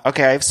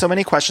 Okay, I have so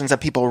many questions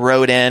that people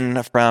wrote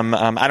in from,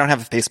 I don't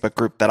have a Facebook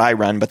group that I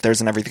run, but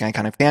there's an Everything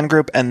Iconic fan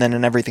group and then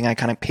an Everything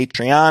Iconic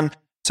Patreon.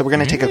 So we're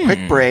going to take a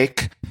quick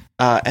break.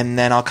 And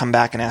then I'll come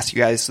back and ask you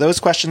guys those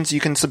questions. You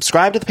can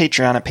subscribe to the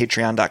Patreon at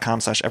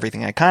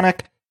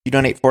patreon.com/everythingiconic. You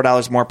donate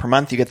 $4 more per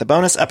month. You get the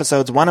bonus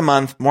episodes, one a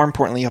month. More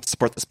importantly, you help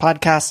support this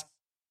podcast.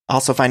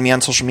 Also find me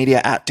on social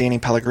media at Danny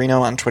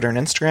Pellegrino on Twitter and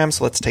Instagram.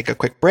 So let's take a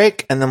quick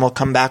break and then we'll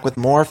come back with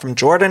more from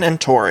Jordan and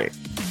Tori.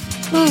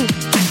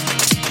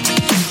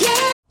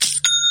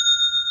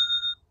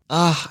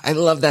 I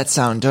love that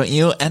sound, don't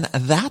you? And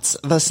that's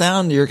the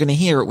sound you're going to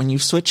hear when you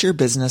switch your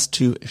business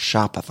to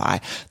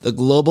Shopify, the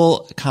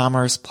global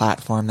commerce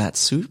platform that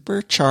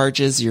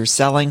supercharges your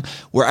selling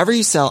wherever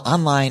you sell,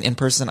 online, in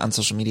person, on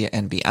social media,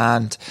 and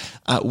beyond.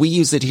 We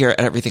use it here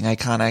at Everything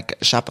Iconic.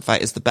 Shopify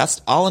is the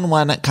best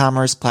all-in-one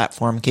commerce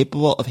platform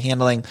capable of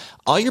handling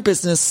all your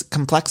business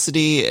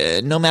complexity,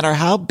 no matter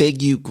how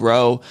big you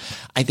grow.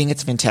 I think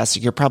it's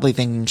fantastic. You're probably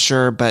thinking,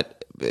 sure, but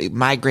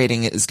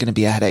migrating is going to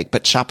be a headache,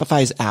 but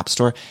Shopify's App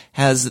Store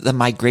has the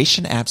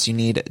migration apps you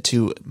need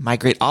to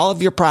migrate all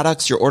of your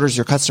products, your orders,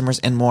 your customers,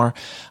 and more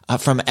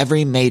from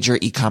every major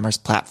e-commerce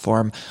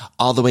platform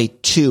all the way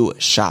to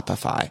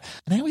Shopify.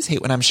 And I always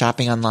hate when I'm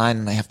shopping online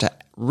and I have to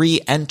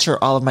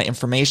re-enter all of my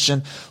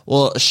information.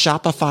 Well,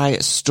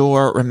 Shopify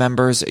store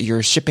remembers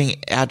your shipping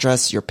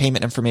address, your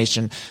payment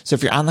information. So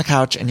if you're on the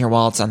couch and your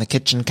wallet's on the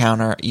kitchen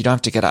counter, you don't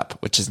have to get up,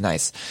 which is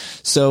nice.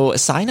 So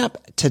sign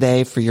up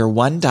today for your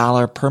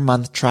 $1 per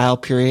month trial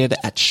period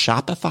at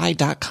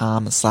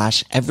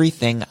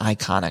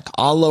shopify.com/everythingiconic,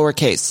 all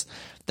lowercase.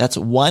 That's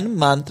 1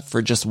 month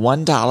for just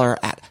 $1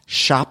 at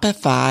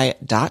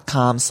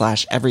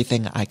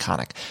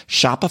shopify.com/everythingiconic.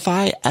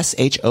 Shopify,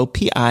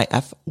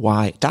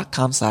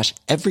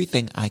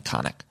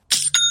 SHOPIFY.com/everythingiconic.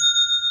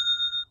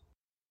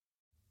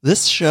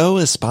 This show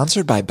is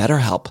sponsored by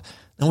BetterHelp.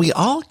 And we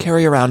all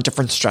carry around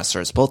different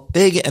stressors, both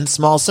big and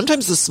small.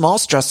 Sometimes the small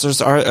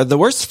stressors are the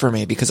worst for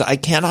me because I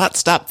cannot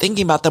stop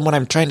thinking about them when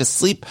I'm trying to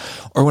sleep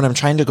or when I'm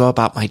trying to go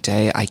about my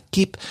day. I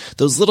keep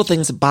those little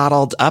things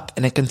bottled up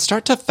and it can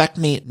start to affect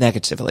me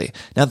negatively.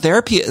 Now,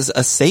 therapy is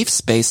a safe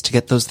space to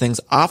get those things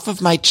off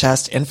of my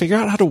chest and figure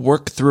out how to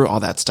work through all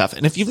that stuff.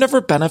 And if you've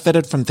never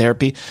benefited from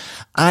therapy,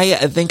 I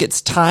think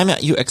it's time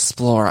you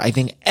explore. I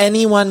think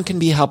anyone can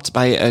be helped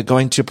by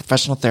going to a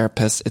professional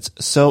therapist. It's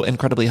so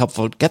incredibly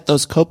helpful. Get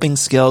those coping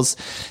skills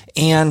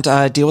and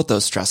deal with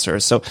those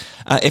stressors. So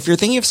if you're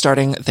thinking of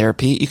starting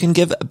therapy, you can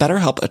give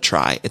BetterHelp a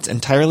try. It's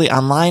entirely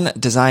online,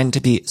 designed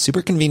to be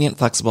super convenient,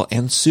 flexible,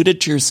 and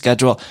suited to your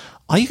schedule.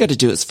 All you got to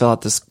do is fill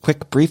out this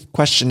quick, brief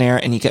questionnaire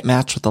and you get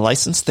matched with a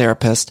licensed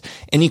therapist,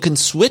 and you can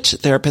switch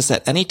therapists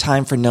at any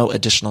time for no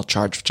additional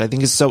charge, which I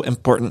think is so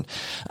important.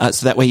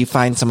 So that way you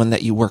find someone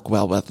that you work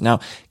well with. Now,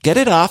 get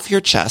it off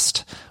your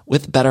chest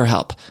with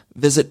BetterHelp.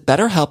 Visit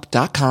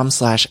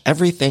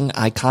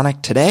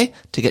BetterHelp.com/everythingiconic today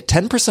to get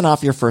 10%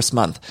 off your first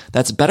month.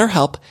 That's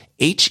BetterHelp,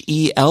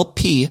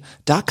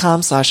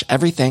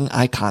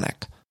 HELP.com/everythingiconic.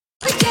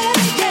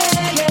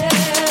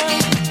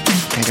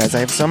 Hey guys, I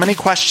have so many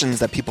questions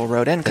that people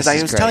wrote in because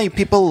I was telling you,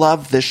 people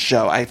love this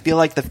show. I feel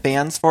like the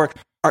fans for it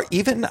are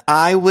even,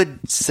 I would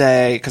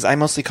say, because I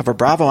mostly cover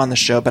Bravo on the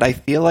show, but I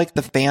feel like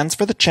the fans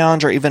for the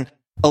challenge are even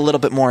a little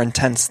bit more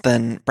intense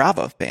than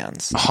Bravo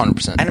fans.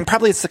 100%. And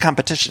probably it's the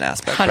competition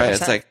aspect, 100%. Right?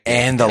 It's like,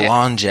 and the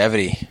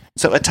longevity.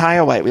 So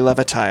Ataya White, we love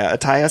Ataya.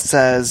 Ataya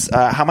says,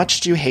 how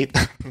much do you hate...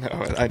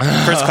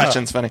 First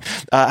question's funny.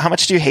 How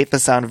much do you hate the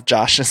sound of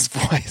Josh's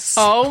voice?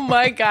 Oh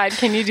my God.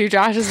 Can you do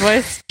Josh's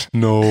voice?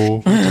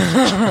 No.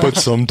 But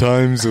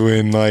sometimes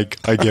when I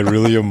get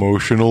really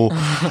emotional.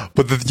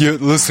 But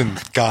listen,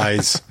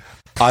 guys,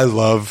 I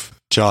love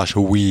Josh.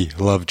 We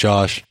love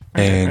Josh.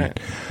 And... Right.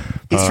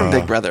 He's from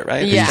Big Brother,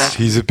 right? Yeah.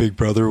 He's a Big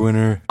Brother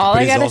winner. All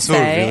but I gotta he's also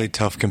say a really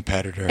tough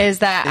competitor. Is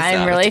that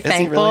I'm really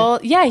thankful.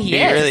 He really? Yeah,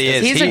 He really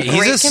is. He's a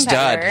great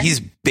stud. He's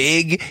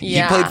big.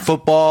 Yeah. He played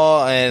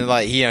football and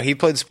he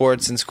played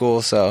sports in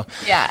school. So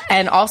yeah,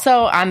 and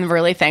also I'm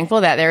really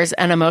thankful that there's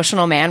an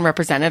emotional man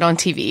represented on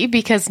TV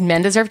because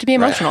men deserve to be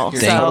emotional.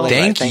 Right. So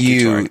thank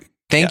you.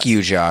 Thank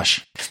you,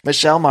 Josh.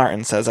 Michelle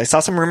Martin says, I saw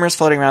some rumors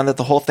floating around that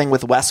the whole thing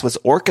with Wes was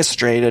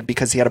orchestrated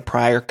because he had a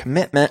prior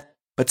commitment,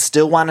 but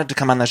still wanted to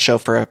come on the show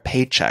for a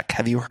paycheck.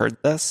 Have you heard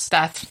this?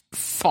 That's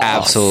false.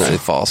 Absolutely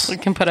false. We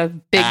can put a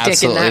big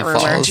dick in that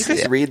rumor. Did you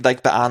guys read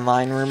the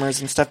online rumors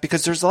and stuff?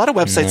 Because there's a lot of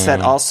websites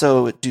that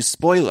also do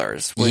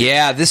spoilers.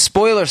 Yeah, this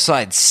spoiler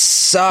sites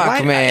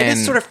suck, man. It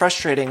is sort of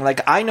frustrating.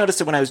 I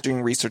noticed it when I was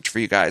doing research for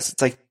you guys.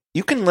 It's like,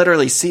 you can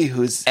literally see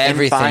who's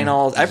in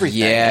finals, everything.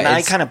 Yeah, and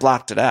I kind of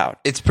blocked it out.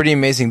 It's pretty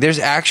amazing. There's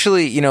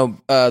actually,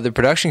 the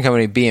production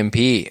company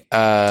BMP,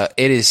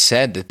 it is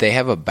said that they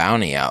have a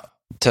bounty out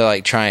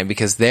to try and,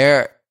 because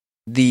the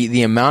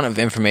amount of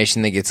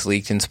information that gets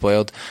leaked and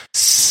spoiled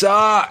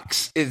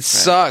sucks. It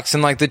sucks.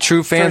 And the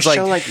true fans for a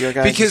show like your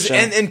guys' because show.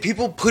 and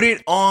people put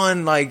it on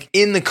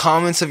in the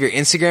comments of your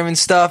Instagram and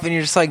stuff, and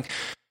you're just like,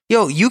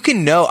 yo, you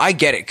can know. I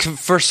get it.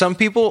 For some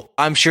people,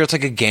 I'm sure it's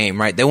like a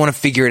game, right? They want to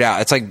figure it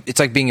out. It's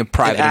like being a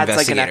private investigator. It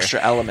adds an extra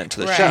element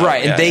to the show,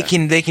 right?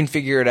 And they can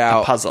figure it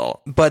out. A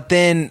puzzle. But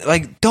then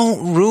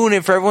don't ruin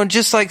it for everyone.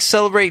 Just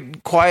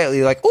celebrate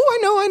quietly. Oh,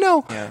 I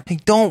know. Yeah.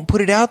 Don't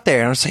put it out there.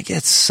 And I was like,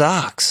 it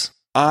sucks.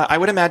 I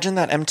would imagine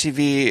that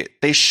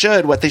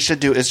MTV, what they should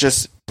do is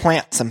just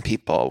plant some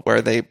people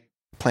where they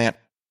plant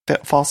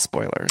false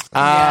spoilers.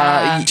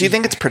 Yeah. Do you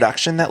think it's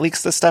production that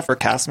leaks this stuff or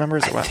cast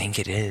members or what? I think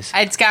it is.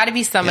 It's got to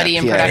be somebody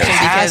in production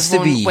because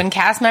when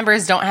cast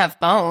members don't have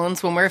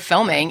phones, when we're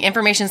filming,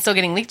 information's still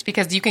getting leaked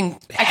because I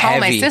call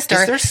my sister.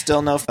 Is there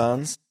still no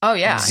phones? Oh,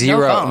 yeah.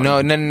 Zero. No.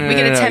 We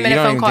get a 10-minute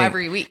phone call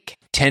every week.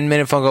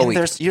 10-minute phone call a week.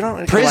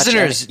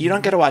 Prisoners. You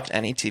don't get to watch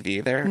any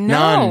TV there?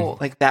 No.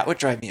 That would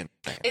drive me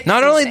insane.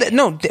 Not only that,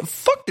 no,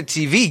 fuck the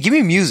TV. Give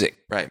me music.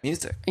 Right,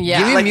 music. Yeah.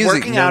 Give me music.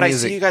 Working out,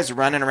 music. I see you guys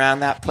running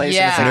around that place.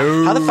 Yeah. And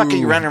it's how the fuck are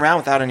you running around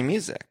without any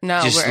music?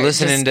 No, just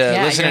listening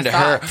to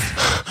her.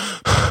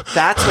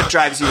 That's what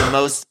drives you the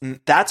most.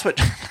 That's what.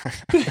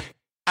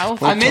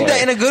 I meant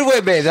that in a good way,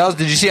 babe.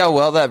 Did you see how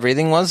well that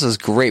breathing was? It was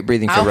great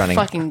breathing for running.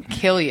 I'll fucking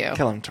kill you.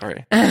 Kill him,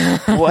 Tori.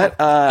 What?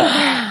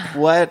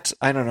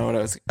 I don't know what I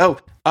was.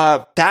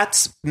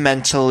 That's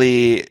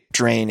mentally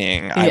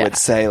draining. I would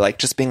say,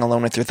 just being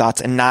alone with your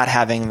thoughts and not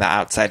having the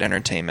outside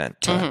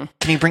entertainment. Can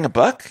you bring a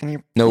book? Can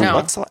you? No.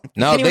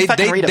 They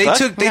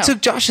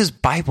took Josh's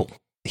Bible.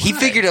 He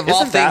figured of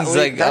all things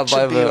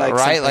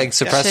right,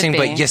 suppressing,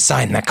 but you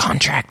signed that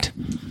contract.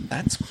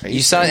 That's crazy.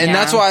 You signed, and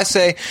that's why I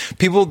say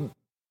people.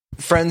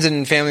 Friends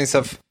and family and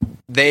stuff,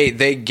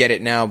 they get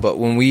it now, but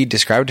when we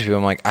describe it to people,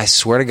 I'm like, I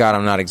swear to God,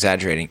 I'm not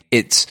exaggerating.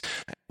 It's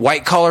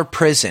white collar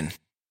prison,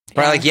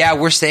 right?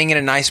 We're staying in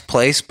a nice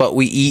place, but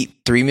we eat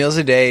 3 meals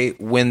a day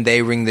when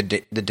they ring the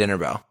dinner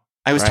bell.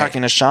 I was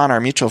talking to Sean,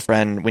 our mutual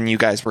friend, when you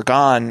guys were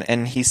gone,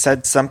 and he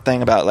said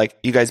something about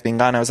you guys being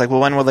gone. I was like,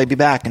 well, when will they be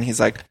back? And he's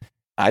like,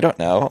 I don't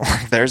know.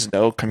 There's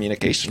no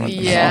communication with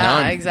them.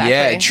 Yeah, exactly.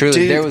 Yeah,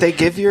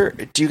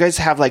 truly. Do you guys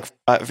have like,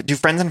 do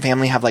friends and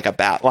family have like a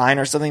bat line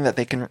or something that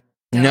they can?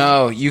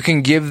 No, you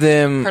can give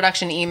them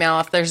Production email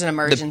if there's an the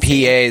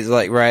emergency. PAs,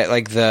 like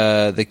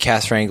the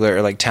cast wrangler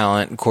or like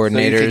talent coordinators. So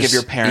you can give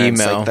your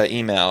parents email. like the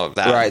email of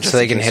that, Right, just so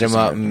they in can case hit there's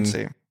them an up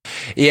emergency.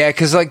 Yeah,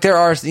 because like there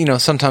are,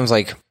 sometimes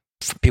like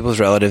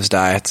people's relatives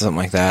die, something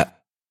like that,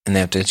 and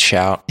they have to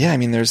shout. Yeah, I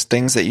mean, there's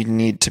things that you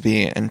need to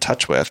be in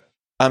touch with.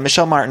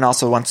 Michelle Martin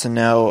also wants to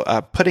know,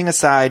 putting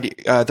aside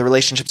the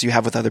relationships you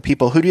have with other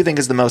people, who do you think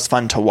is the most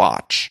fun to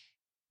watch?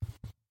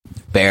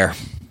 Bear.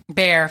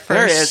 Bear for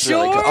There is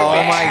sure. really good.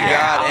 Oh my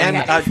God.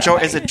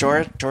 And is it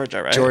Georgia,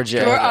 right?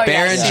 Georgia. Oh,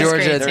 Bear yeah, and she's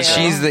Georgia. great, too.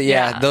 She's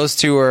Yeah. those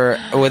two are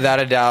without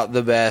a doubt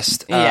the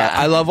best. Yeah.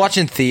 I love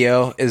watching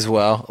Theo as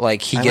well.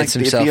 Like he gets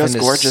himself Theo's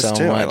into gorgeous so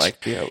too. much. I like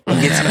Theo.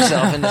 He gets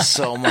himself into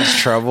so much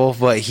trouble,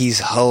 but he's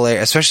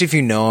hilarious. Especially if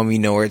you know him, you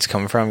know where it's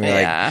coming from. You're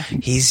Yeah.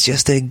 like, he's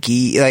just a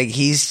geek. Like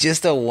he's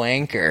just a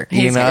wanker.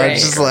 He's great.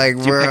 It's just like,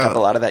 Do you pick up a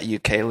bro. lot of that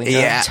UK lingo?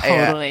 Yeah.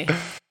 Totally.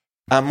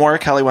 Maura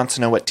Kelly wants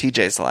to know what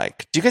TJ's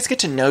like. Do you guys get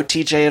to know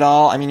TJ at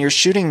all? I mean, you're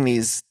shooting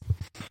these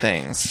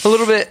things. A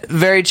little bit,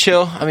 very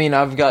chill. I mean,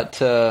 I've got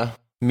to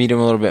meet him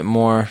a little bit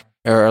more,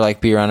 or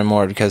like be around him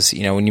more, because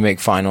when you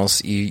make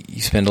finals, you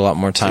spend a lot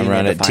more time you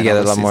around made it the together,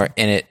 a final lot this more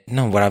season? in it.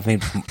 No, what I've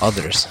made from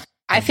others.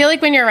 I feel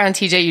like when you're around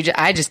TJ,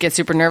 I just get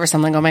super nervous.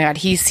 I'm like, oh my God,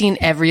 he's seen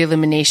every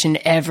elimination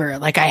ever.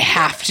 Like, I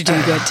have to do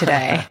good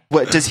today.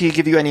 What does he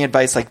give you any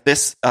advice? Like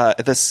this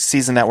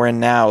season that we're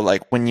in now,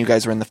 like when you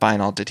guys were in the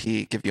final, did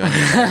he give you any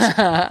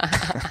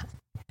advice?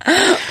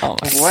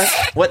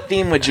 What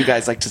theme would you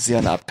guys like to see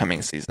on the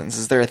upcoming seasons?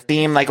 Is there a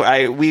theme? Like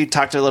we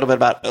talked a little bit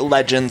about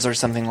legends or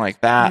something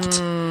like that.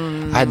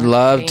 I'd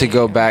love to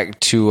go back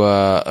to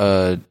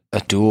a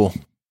duel,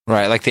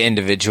 right? Like the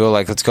individual.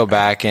 Like let's go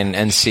back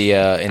and see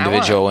a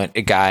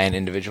guy and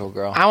individual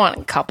girl. I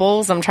want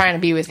couples. I'm trying to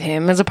be with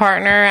him as a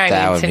partner.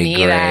 That would to be me,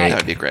 great. That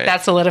would be great.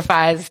 That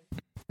solidifies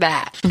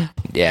that.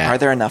 Yeah. Are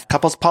there enough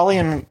couples? Polly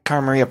and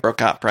Cara Maria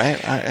broke up, right?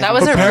 That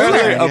was her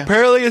rumor.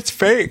 Apparently it's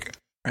fake.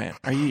 Right.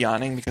 Are you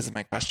yawning because of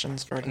my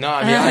questions, Jordan? No,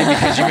 I'm yawning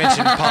because you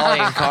mentioned Polly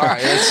and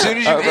Cara. As soon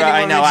as you,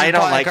 I know. I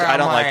don't like. Polly I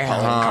don't like and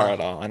Polly Cara, and Cara at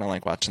all. I don't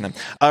like watching them.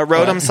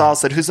 Rodham Saul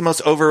said, "Who's the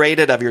most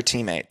overrated of your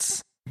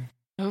teammates?"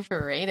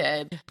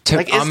 Overrated.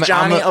 Like, is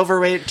Johnny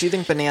overrated? Do you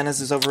think Bananas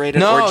is overrated?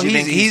 No, or do you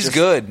think he's just,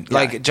 good. Yeah.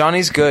 Like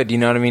Johnny's good. You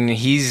know what I mean?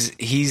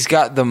 He's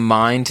got the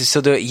mind to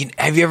still do it.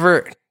 Have you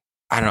ever?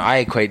 I don't know. I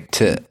equate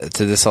to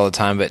this all the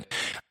time, but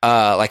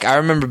like I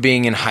remember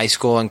being in high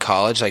school and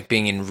college, like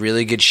being in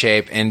really good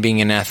shape and being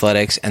in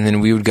athletics, and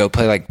then we would go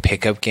play like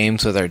pickup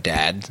games with our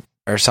dad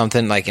or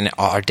something. Like, and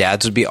our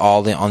dads would be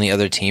all on the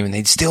other team, and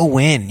they'd still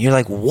win. You're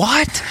like,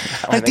 what?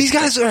 Like these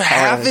guys are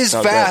half as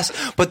so fast,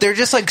 but they're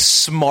just like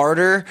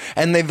smarter,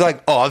 and they've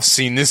like, oh, I've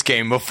seen this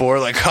game before,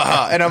 like,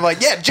 haha. And I'm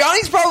like, yeah,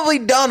 Johnny's probably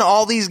done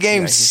all these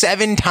games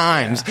 7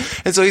 times,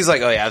 and so he's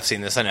like, oh yeah, I've seen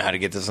this, I know how to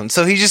get this one.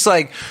 So he's just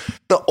like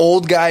the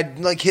old guy,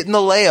 like hitting the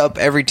layup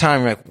every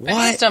time. You're like, But he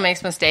what? still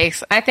makes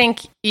mistakes. I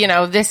think,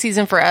 this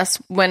season for us,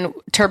 when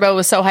Turbo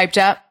was so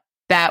hyped up,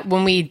 that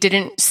when we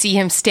didn't see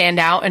him stand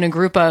out in a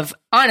group of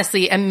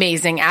honestly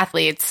amazing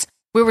athletes,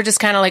 we were just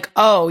kind of like,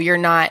 oh, you're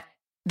not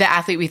the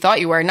athlete we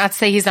thought you were. Not to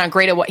say he's not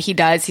great at what he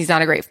does. He's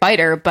not a great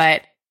fighter,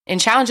 but in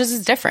challenges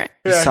it's different.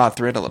 You saw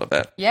through it a little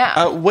bit.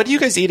 Yeah. What are you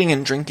guys eating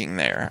and drinking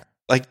there?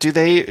 Like, is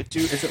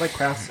it like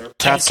craft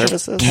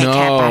services? Kit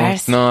Kat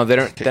bars. No, they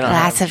don't.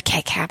 Lots of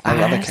Kit Kat bars.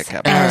 I love a Kit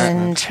Kat bar.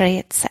 And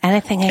treats.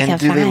 Anything I can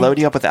And do find. they load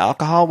you up with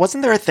alcohol?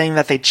 Wasn't there a thing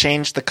that they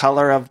changed the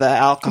color of the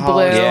alcohol?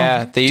 Blue.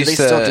 Yeah, they Do used they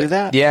to still do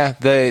that? Yeah,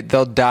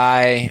 they'll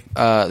dye.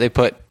 They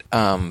put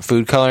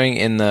food coloring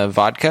in the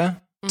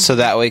vodka, so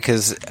that way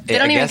because They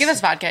don't even give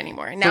us vodka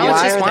anymore. Now Why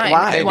it's just are they- wine.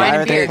 why? Wine Why and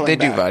are they beer. pulling they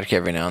do back? vodka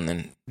every now and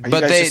then. Are But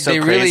you guys they just so they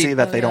crazy really.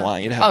 that they don't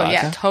want you to have Oh, vodka?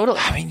 yeah, totally.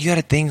 I mean, you got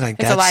to think like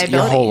It's a that's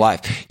your liability. whole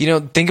life.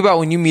 Think about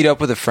when you meet up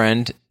with a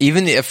friend,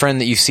 even a friend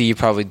that you see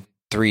probably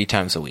 3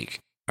 times a week,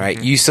 right?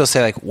 Mm-hmm. You still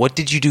say like, "What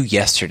did you do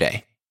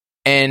yesterday?"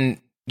 And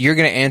you're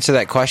going to answer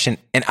that question,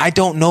 and I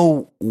don't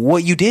know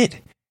what you did,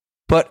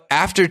 but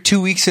after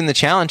 2 weeks in the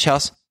challenge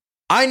house,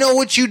 I know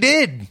what you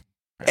did.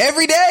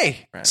 Every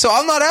day. Right. So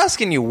I'm not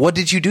asking you, what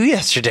did you do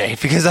yesterday?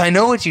 Because I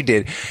know what you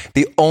did.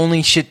 The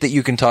only shit that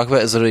you can talk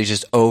about is literally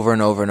just over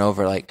and over and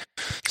over. Like,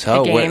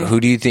 so The game. who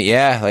do you think?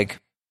 Yeah. Like,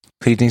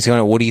 who do you think's going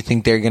to, what do you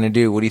think they're going to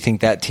do? What do you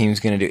think that team's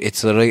going to do?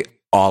 It's literally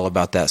all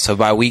about that. So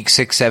by week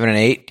 6, 7, and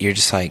 8, you're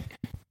just like,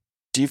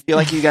 Do you feel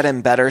like you get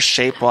in better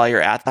shape while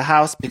you're at the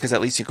house because at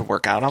least you can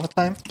work out all the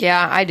time?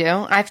 Yeah, I do.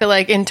 I feel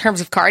like in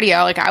terms of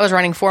cardio, like I was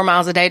running 4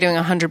 miles a day doing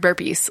 100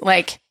 burpees,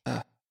 like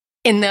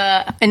in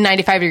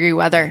 95-degree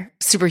weather,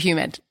 super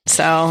humid.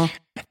 So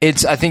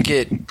I think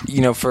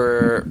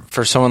for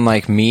someone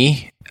like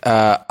me,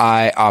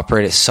 I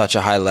operate at such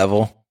a high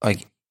level,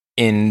 like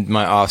in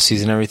my off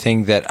season and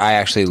everything, that I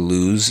actually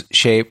lose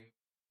shape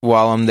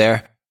while I'm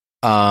there.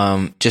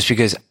 Just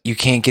because you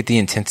can't get the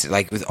intensity,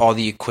 like with all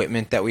the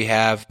equipment that we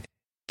have,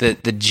 the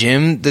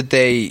gym that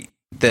the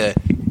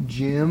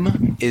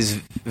gym is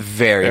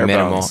very Bare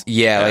minimal. bones.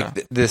 Yeah, Yeah.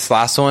 like this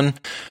last one.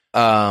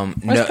 No,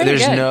 pretty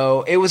there's good.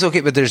 no. It was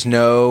okay, but there's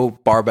no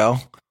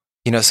barbell.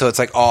 You know, so it's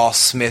like all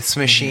Smith's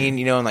machine,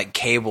 you know, and like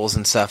cables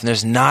and stuff. And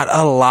there's not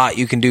a lot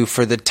you can do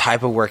for the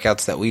type of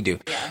workouts that we do.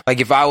 Like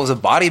if I was a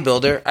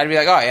bodybuilder, I'd be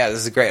like, oh yeah,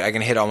 this is great. I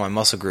can hit all my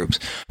muscle groups.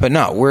 But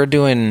no, we're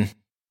doing,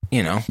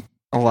 you know,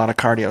 A lot of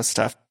cardio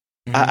stuff.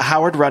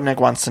 Howard Rudnick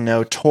wants to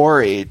know,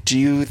 Tori, do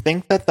you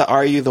think that the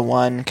Are You the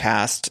One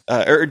cast,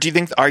 or do you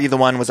think the Are You the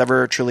One was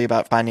ever truly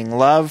about finding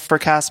love for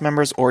cast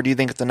members, or do you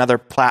think it's another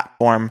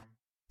platform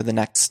for the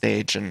next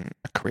stage in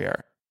a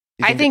career?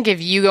 Do you I think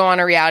if you go on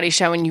a reality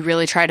show and you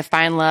really try to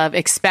find love,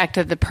 expect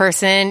that the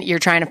person you're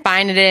trying to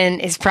find it in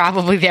is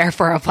probably there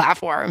for a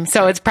platform.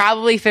 So it's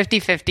probably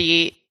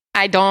 50-50.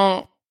 I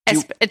don't,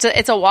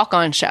 it's a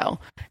walk-on show.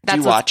 do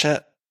you watch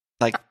it?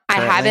 Like I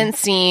currently? haven't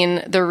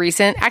seen the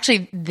recent,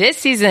 actually this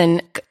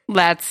season,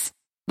 that's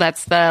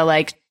the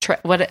like,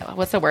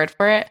 what's the word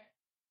for it?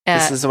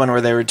 This is the one where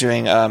they were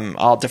doing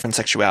all different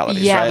sexualities,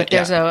 yeah, right? but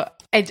there's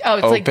it's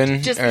Open,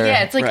 like, just, or-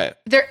 yeah, it's like,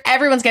 Right.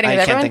 everyone's getting I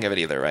with can't everyone. think of it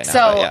either right now.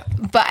 So,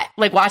 but yeah.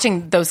 like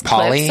watching those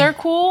Poly? clips are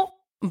cool,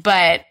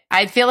 but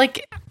I feel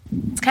like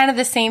it's kind of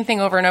the same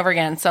thing over and over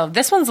again. So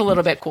this one's a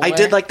little bit cooler. I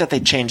did like that they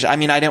changed it. I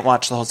mean, I didn't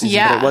watch the whole season,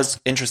 Yeah. but it was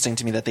interesting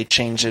to me that they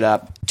changed it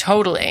up.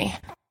 Totally.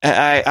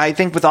 I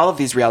think with all of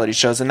these reality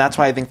shows, and that's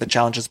why I think the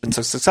challenge has been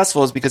so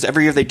successful, is because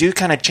every year they do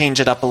kind of change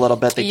it up a little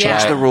bit. They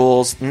change Yeah. the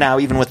rules. Now,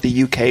 even with the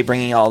UK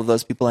bringing all of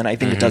those people in, I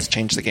think it does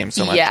change the game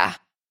so much. Yeah.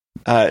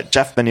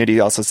 Jeff Benuti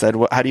also said,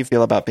 how do you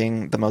feel about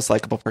being the most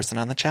likable person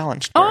on the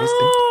challenge?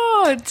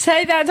 Oh,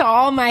 say that to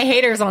all my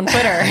haters on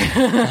Twitter.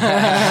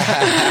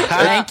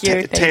 Thank you.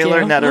 Thank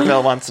Taylor you.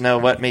 Netterville wants to know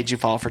what made you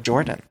fall for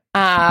Jordan.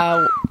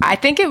 I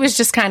think it was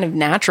just kind of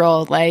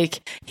natural. Like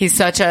he's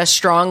such a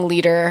strong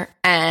leader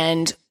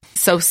and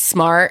so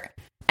smart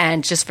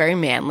and just very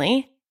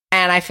manly.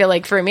 And I feel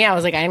like for me, I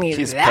was like, I need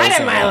He's that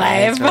posing in my it,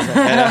 right? He's life.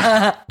 posing it.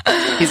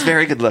 Yeah. He's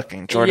very good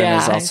looking. Jordan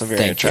Yeah, is also very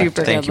Thank you. attractive.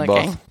 Super Thank good you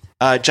looking.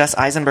 both. Jess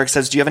Eisenberg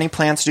says, do you have any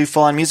plans to do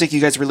full-on music? You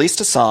guys released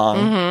a song.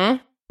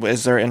 Mm-hmm.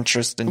 Is there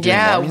interest in doing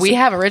Yeah, more music? we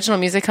have original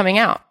music coming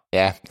out.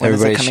 Yeah, When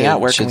is it everybody coming out?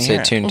 Where can should we stay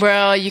hear it? tuned.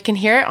 Well, you can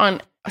hear it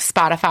on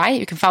Spotify.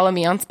 You can follow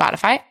me on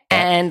Spotify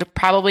and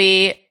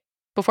probably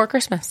before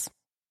Christmas.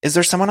 Is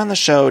there someone on the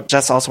show,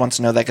 Jess also wants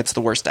to know, that gets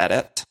the worst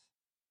edit?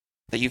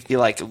 That you feel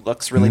like it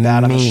looks really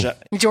bad on the Me. show?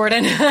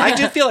 Jordan. I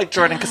do feel like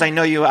Jordan because I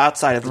know you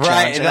outside of the Right,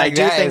 challenge, and I like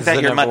do that think is that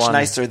the you're number much one.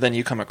 nicer than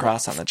you come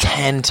across on the challenge.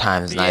 10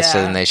 times nicer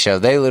Yeah. than they show.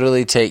 They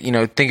literally take,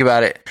 think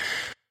about it.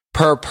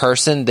 Per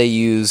person, they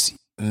use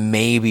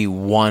maybe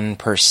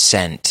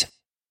 1%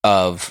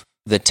 of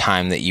the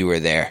time that you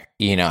were there,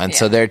 and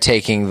so they're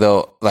taking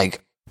of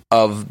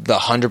the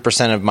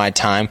 100% of my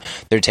time,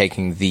 they're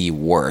taking the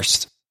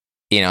worst,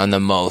 and the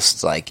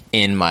most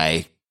in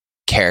my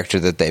character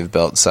that they've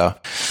built. So,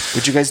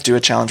 Would you guys do a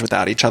challenge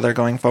without each other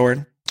going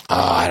forward?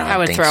 I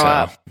would think throw so.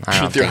 up.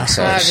 I don't think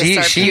so. I would just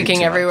start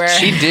puking everywhere.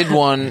 She did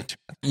one.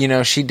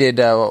 She did.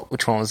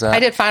 Which one was that? I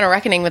did Final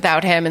Reckoning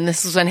without him, and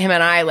this was when him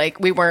and I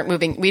we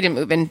didn't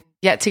move in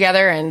yet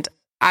together, and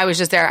I was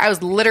just there. I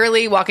was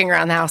literally walking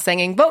around the house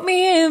singing, vote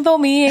me in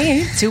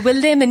to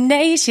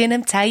elimination.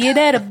 I'm tired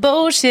of the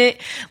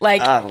bullshit.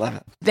 I love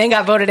it. Then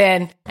got voted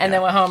in, and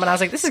then went home, and I was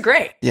like, this is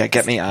great. Yeah,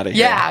 get me out of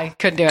here. Yeah, I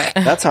couldn't do it.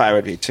 That's how I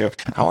would be too.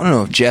 I want to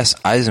know if Jess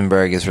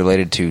Eisenberg is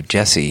related to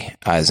Jesse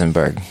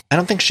Eisenberg. I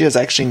don't think she is.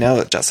 I actually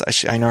know Jess.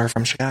 I know her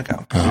from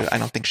Chicago. I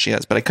don't think she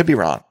is, but I could be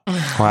wrong. Well,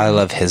 I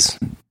love his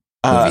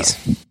movies.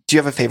 Do you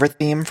have a favorite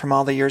theme from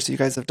all the years you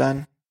guys have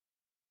done?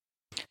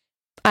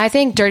 I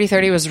think Dirty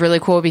 30 was really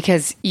cool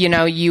because,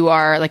 you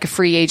are like a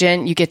free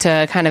agent. You get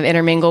to kind of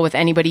intermingle with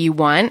anybody you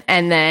want.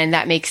 And then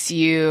that makes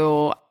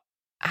you,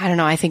 I don't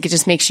know, I think it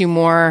just makes you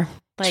more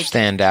like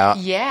Stand out.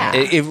 Yeah.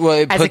 It as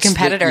a puts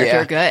competitor, if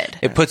you're good.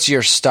 It puts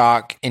your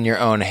stock in your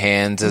own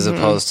hands as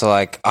opposed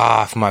to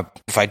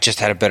if I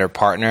just had a better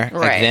partner.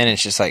 Right. Then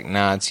it's just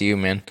nah, it's you,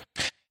 man.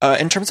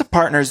 In terms of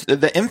partners,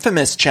 the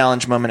infamous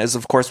challenge moment is,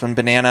 of course, when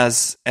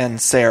Bananas and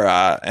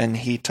Sarah, and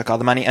he took all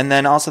the money. And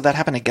then also that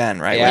happened again,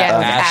 right? Yeah,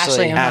 With, with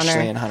Ashley and Hunter.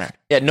 Ashley and Hunter.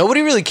 Yeah,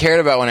 nobody really cared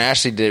about when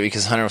Ashley did it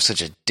because Hunter was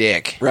such a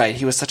dick. Right.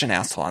 He was such an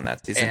asshole on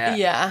that season.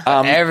 Yeah.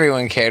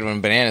 Everyone cared when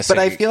Bananas But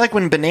did I it. feel like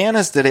when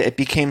Bananas did it, it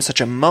became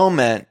such a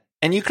moment.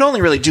 And you could only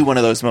really do one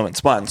of those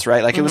moments once,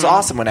 right? Like, it was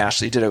awesome when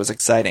Ashley did it. It was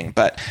exciting.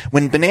 But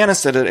when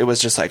Bananas did it, it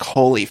was just like,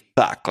 holy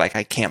fuck. Like,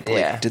 I can't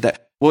believe Yeah. you did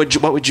that.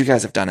 What would you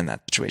guys have done in that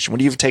situation?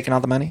 Would you have taken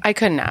all the money? I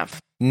couldn't have.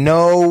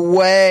 No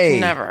way.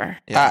 Never.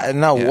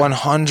 No, Yeah.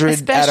 100 out of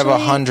Especially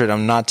 100.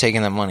 I'm not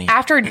taking that money.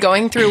 After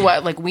going through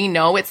what we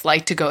know it's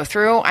like to go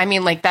through, I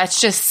mean,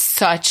 that's just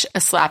such a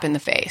slap in the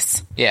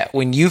face. Yeah,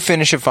 when you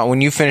finish a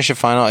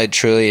final,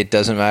 it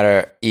doesn't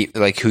matter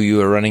who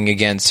you are running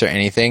against or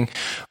anything.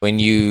 When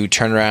you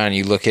turn around and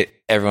you look at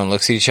everyone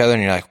looks at each other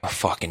and you're like, we're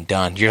fucking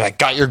done. You're like,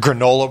 got your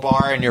granola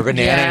bar and your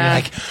banana and you're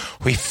like,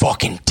 we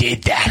fucking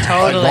did that.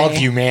 Totally. I love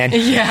you, man.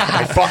 Yeah.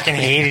 I fucking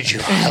hated you.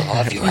 I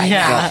love you.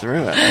 Yeah. Go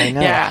through it. I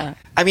know. Yeah.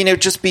 I mean,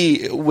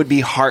 it would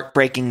be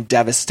heartbreaking,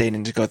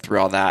 devastating to go through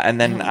all that. And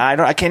then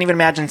I can't even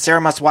imagine Sarah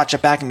must watch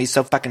it back and be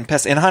so fucking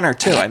pissed. And Hunter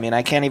too. I mean,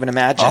 I can't even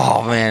imagine.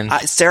 Oh, man.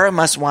 Sarah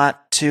must want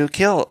to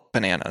kill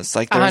Bananas.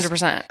 Like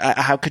 100%.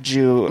 How could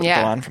you go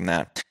on from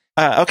that?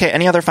 Okay.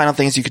 Any other final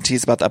things you could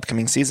tease about the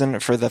upcoming season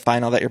for the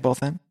final that you're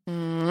both in?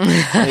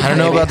 I don't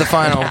know about the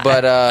final,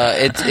 but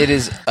it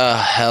is a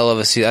hell of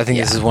a season. I think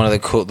this is one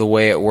of the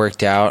way it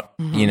worked out.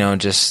 You know,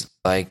 just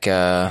like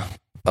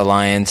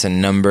alliance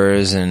and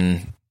numbers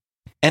and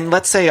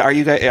let's say, are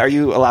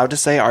you allowed to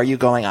say, are you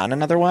going on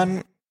another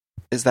one?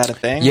 Is that a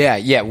thing?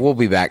 Yeah, we'll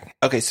be back.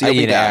 Okay, so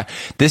you'll be back.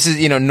 This is,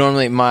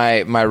 normally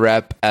my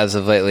rep as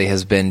of lately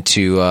has been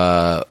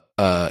to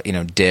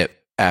dip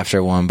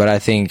after one, but I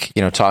think,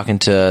 talking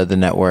to the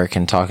network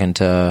and talking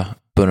to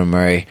Boone and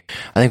Murray,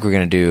 I think we're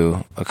gonna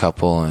do a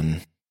couple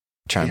and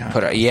try and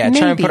put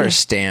our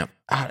stamp.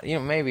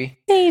 Maybe.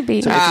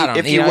 So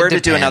if you were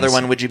to do another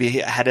one, would you be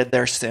headed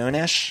there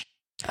soonish?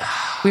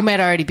 We might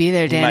already be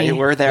there, Danny.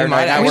 We're there. We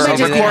might right now.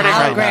 actually We're be recording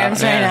there.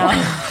 Holograms right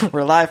now.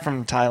 We're live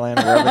from Thailand.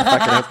 Wherever the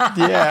fuck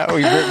it is. Yeah,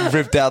 we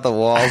ripped out the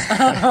walls.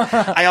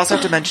 I also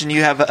have to mention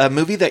you have a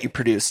movie that you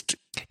produced.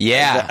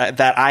 Yeah,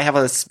 that I have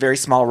a very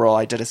small role.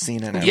 I did a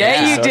scene in it.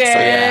 Yeah, you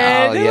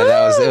did.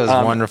 It was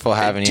wonderful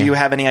having you. Do you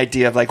have any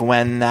idea of like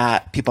when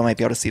that people might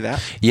be able to see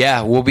that?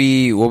 Yeah, we'll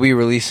be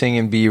releasing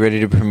and be ready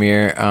to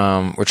premiere.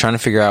 We're trying to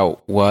figure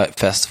out what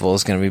festival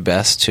is going to be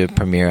best to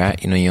premiere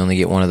at. You only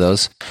get one of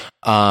those.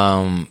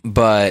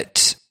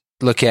 But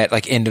look at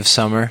like end of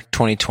summer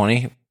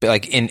 2020,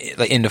 like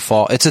into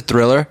fall. It's a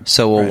thriller,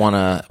 so we'll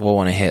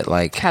want to hit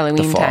like Halloween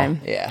the fall.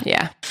 time.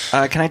 Yeah.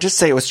 Can I just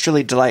say it was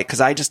truly a delight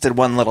because I just did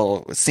one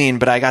little scene,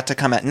 but I got to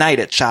come at night.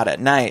 It shot at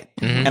night,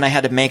 and I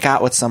had to make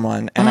out with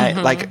someone, and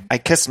I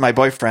kissed my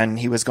boyfriend.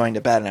 He was going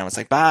to bed, and I was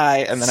like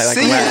bye, and then I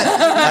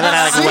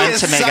went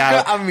to make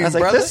out. I was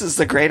like, this is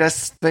the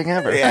greatest thing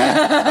ever.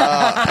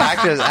 Yeah,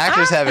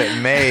 actors have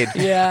it made.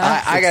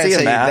 Yeah, I gotta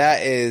say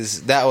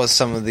that was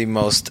some of the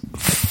most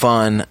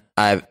fun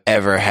I've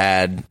ever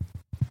had.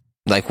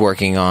 Like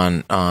working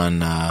on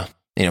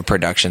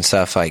production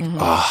stuff, like it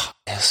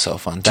was so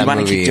fun. Do you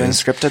want to keep doing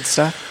scripted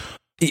stuff?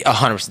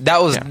 100%.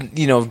 That was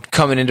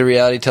coming into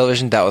reality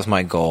television. That was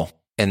my goal,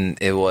 and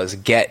it was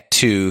get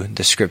to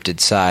the scripted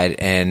side.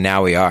 And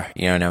now we are.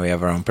 Now we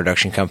have our own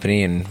production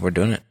company, and we're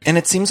doing it. And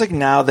it seems like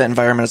now the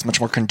environment is much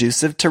more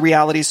conducive to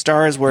reality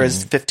stars,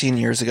 whereas 15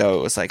 years ago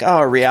it was like,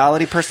 a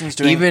reality person's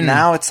doing. Even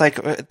now, it's like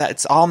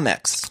it's all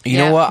mixed. You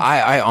know what?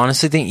 I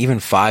honestly think even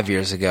 5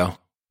 years ago.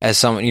 As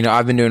someone,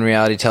 I've been doing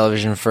reality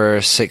television for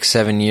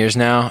 6-7 years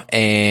now,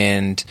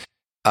 and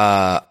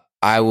I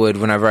would,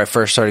 whenever I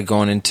first started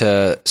going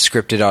into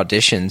scripted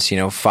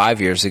auditions, 5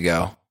 years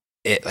ago,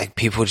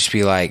 people would just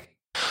be like,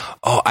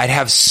 "Oh, I'd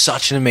have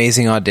such an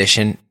amazing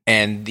audition,"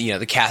 and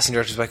the casting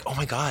director's like, "Oh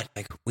my god,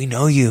 like we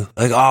know you,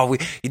 like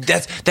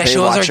that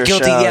shows our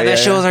guilty, that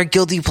shows our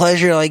guilty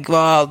pleasure, like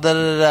wow, da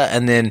da da,"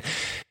 and then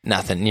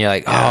nothing. And you're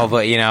like, "Oh,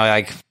 but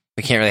like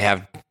we can't really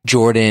have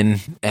Jordan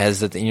as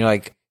the thing." You're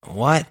like,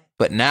 "What?"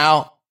 But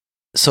now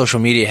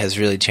social media has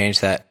really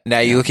changed that.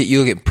 Now you look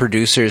at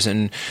producers,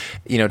 and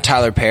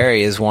Tyler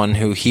Perry is one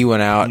who he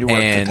went out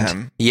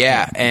and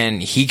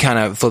and he kind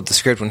of flipped the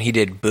script when he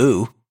did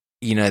Boo.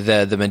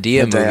 The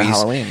Madea movies.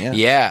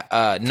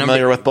 Halloween,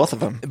 familiar with both of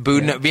them.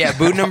 Boo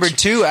number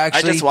 2.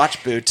 Actually, I just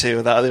watched Boo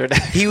 2 the other day.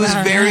 He was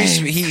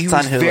he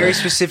was very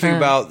specific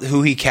about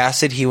who he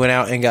casted. He went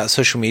out and got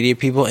social media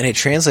people, and it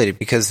translated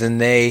because then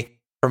they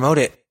promote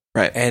it.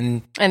 Right.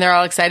 And they're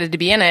all excited to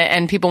be in it,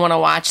 and people want to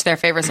watch their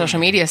favorite social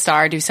media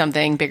star do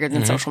something bigger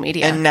than social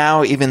media. And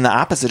now even the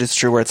opposite is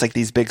true, where it's like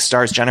these big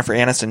stars. Jennifer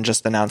Aniston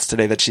just announced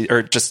today that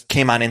just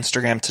came on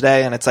Instagram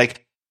today, and it's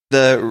like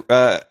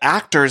the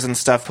actors and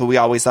stuff who we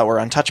always thought were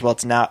untouchable.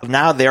 It's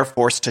now they're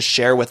forced to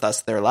share with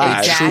us their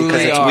lives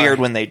because it's weird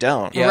when they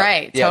don't. Yeah.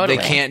 Right. Yeah, totally.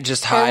 they can't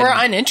just hide. Or we're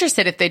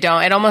uninterested if they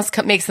don't. It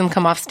almost makes them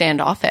come off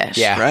standoffish.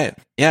 Yeah. Right.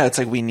 Yeah, it's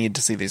like we need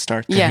to see these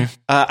stars. Yeah.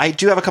 I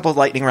do have a couple of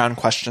lightning round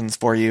questions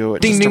for you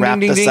just to wrap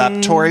this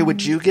up. Tori, who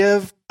would you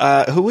give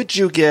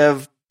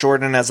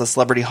Jordan as a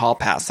celebrity hall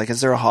pass? Like, is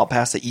there a hall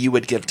pass that you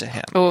would give to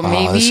him? Oh,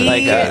 maybe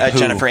like a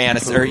Jennifer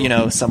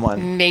Aniston or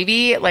someone.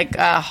 Maybe like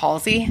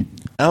Halsey.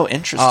 Oh,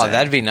 interesting. Oh,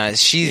 that'd be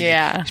nice.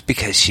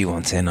 Because she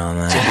wants in on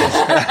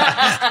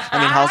that. I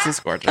mean, Halsey's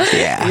gorgeous.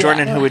 Yeah.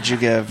 Jordan, who would you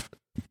give?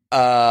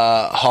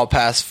 Hall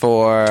pass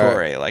for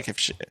Tori, like if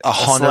she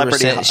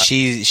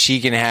 100%, she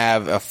can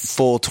have a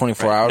full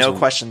 24 hours. No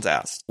questions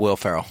asked. Will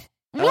Ferrell.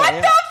 What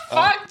the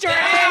fuck, Jordan?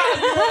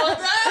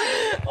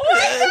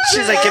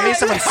 She's like, give me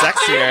someone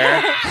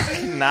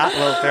sexier. Not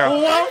Will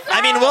Ferrell.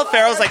 I mean, Will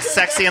Ferrell's like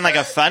sexy in like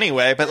a funny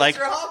way, but like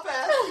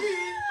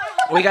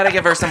we got to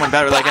give her someone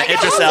better, like an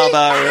Idris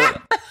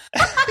Elba.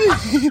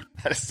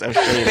 That is so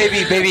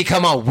shady. Baby,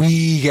 come on.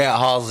 We get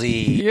Halsey.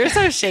 You're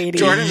so shady.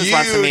 Jordan just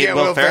wants to You meet get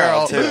Will Will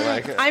Ferrell, Ferrell. too.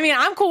 Like, I mean,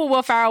 I'm cool with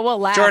Will Ferrell. We'll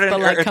laugh. Jordan but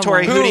like, or come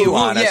Tori, on. who do you Who-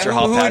 want as yeah, your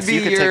hall who would pass? be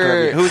You could take your-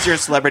 over. Who's your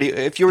celebrity?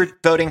 If you were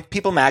voting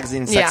People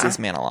Magazine Yeah. Sexiest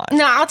Man Alive.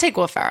 No, I'll take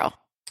Will Ferrell.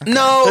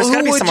 No, There's gotta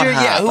who be would someone your,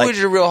 hot, who like- would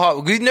your real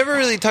hot? We've never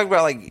really talked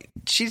about, like,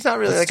 she's not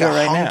really Let's like do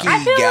a it right now. hunky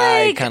I feel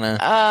guy like kind of.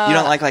 You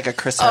don't like a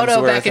Chris Hemsworth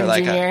Odo or Beckham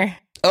like Jr.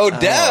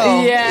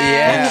 Odell.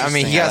 Yeah. I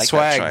mean, he Interesting. I got like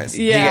swag. that choice.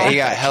 Yeah. He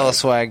got hella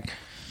swag.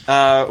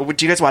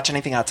 Would you guys watch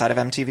anything outside of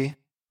MTV?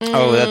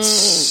 Oh,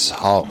 that's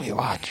all we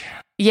watch.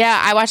 Yeah,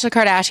 I watch the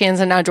Kardashians,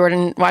 and now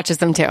Jordan watches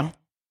them too.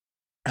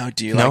 Oh,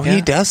 do you No, like he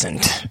it?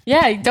 doesn't.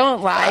 Yeah,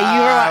 don't lie.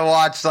 I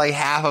watched like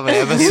half of an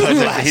episode.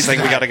 He's like,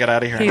 we got to get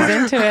out of here. He's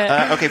into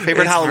it. Okay,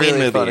 favorite It's Halloween really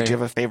movie. funny. Do you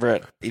have a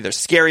favorite, either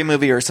scary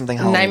movie or something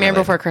Halloween Nightmare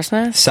related? Before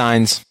Christmas.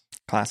 Signs.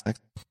 Classic.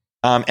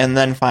 And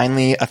then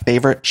finally, a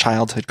favorite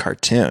childhood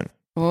cartoon.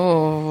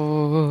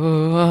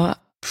 Oh,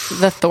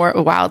 the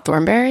Wild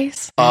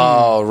Thornberries.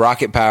 Oh,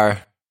 Rocket Power.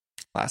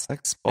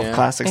 Classics. Both Yeah.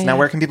 classics. Yeah. Now,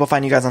 where can people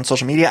find you guys on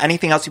social media?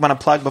 Anything else you want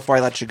to plug before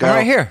I let you go? I'm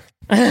right here.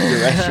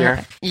 You're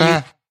right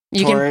here.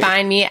 You Tori. can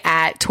find me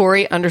at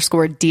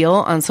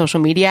Tori_Deal on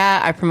social media.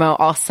 I promote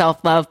all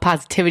self-love,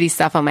 positivity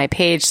stuff on my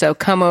page. So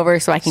come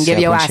over so I can give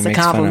your ass a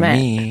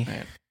compliment.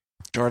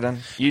 Jordan,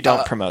 you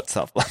don't promote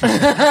self-love.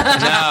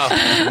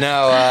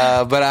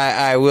 No, but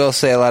I will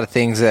say a lot of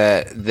things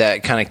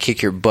that kind of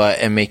kick your butt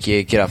and make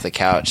you get off the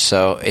couch.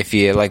 So if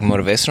you like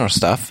motivational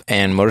stuff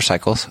and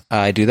motorcycles,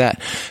 I do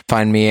that.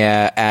 Find me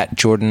at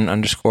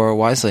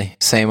Jordan_Wisely.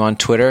 Same on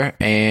Twitter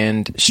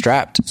and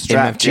Strapped.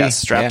 Strapped, MFG. yes.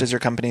 Strapped Yeah. is your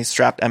company.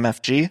 Strapped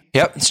MFG.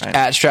 Yep, Right.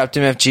 at Strapped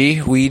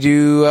MFG. We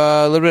do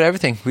a little bit of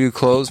everything. We do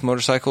clothes,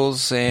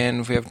 motorcycles,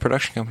 and we have a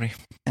production company.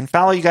 And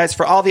follow you guys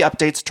for all the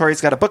updates. Tori's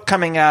got a book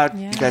coming out.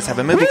 You guys have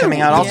a movie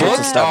coming out. All sorts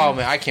of stuff. Oh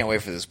man, I can't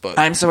wait for this book.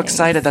 I'm so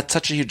excited. That's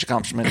such a huge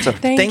accomplishment. So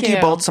thank you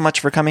you. both so much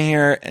for coming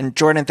here. And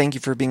Jordan, thank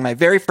you for being my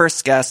very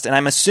first guest. And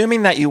I'm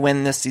assuming that you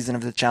win this season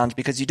of the challenge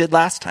because you did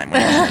last time.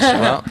 When you won the show.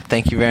 Well,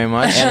 thank you very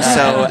much. And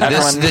so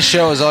everyone- this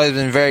show has always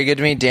been very good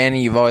to me.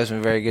 Danny, you've always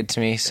been very good to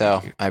me.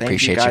 So I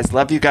appreciate you guys.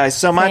 Love you guys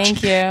so much.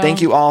 Thank you.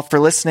 Thank you all for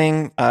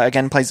listening.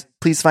 Again,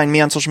 please find me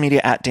on social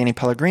media at Danny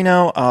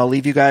Pellegrino. I'll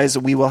leave you guys.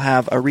 We will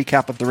have a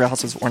recap of the Real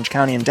Housewives of Orange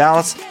County in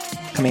Dallas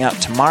coming out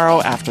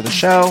tomorrow after the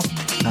show.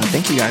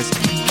 Thank you guys.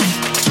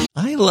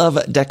 I love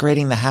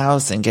decorating the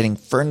house and getting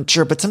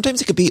furniture, but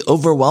sometimes it could be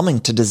overwhelming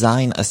to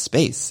design a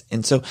space.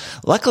 And so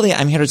luckily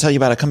I'm here to tell you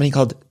about a company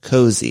called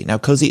Cozy. Now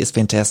Cozy is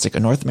fantastic, a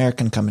North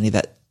American company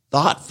that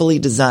thoughtfully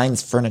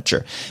designs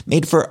furniture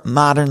made for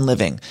modern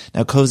living.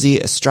 Now, Cozy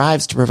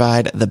strives to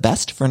provide the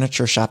best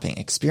furniture shopping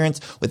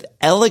experience with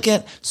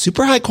elegant,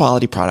 super high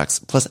quality products,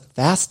 plus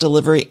fast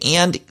delivery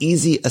and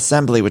easy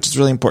assembly, which is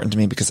really important to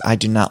me because I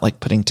do not like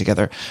putting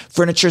together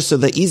furniture. So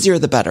the easier,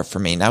 the better for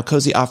me. Now,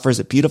 Cozy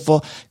offers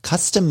beautiful,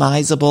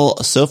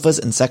 customizable sofas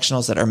and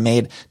sectionals that are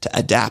made to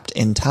adapt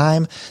in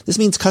time. This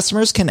means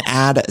customers can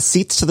add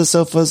seats to the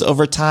sofas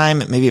over time.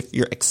 Maybe if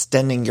you're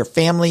extending your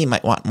family, you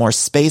might want more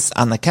space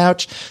on the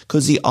couch.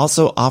 Cozy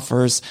also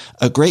offers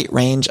a great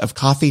range of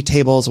coffee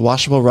tables,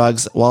 washable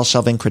rugs, wall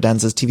shelving,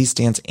 credenzas, TV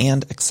stands,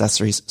 and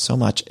accessories. So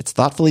much. It's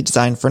thoughtfully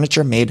designed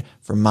furniture made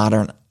for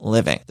modern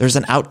living. There's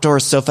an outdoor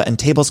sofa and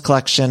tables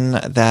collection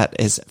that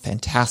is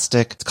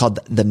fantastic. It's called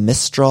the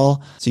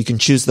Mistral. So you can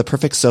choose the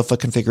perfect sofa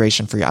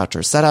configuration for your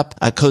outdoor setup.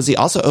 Cozy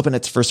also opened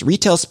its first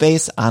retail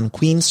space on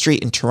Queen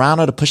Street in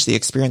Toronto to push the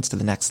experience to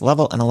the next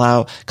level and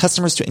allow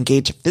customers to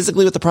engage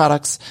physically with the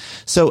products.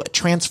 So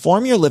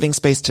transform your living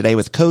space today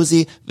with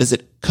Cozy.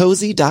 Visit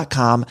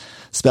cozy.com,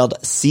 spelled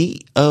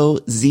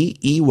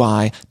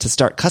COZEY, to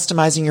start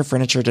customizing your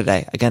furniture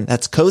today. Again,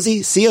 that's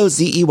cozy,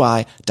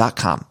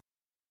 COZEY.com.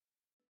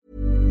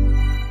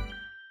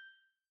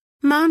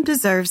 Mom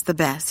deserves the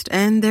best,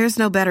 and there's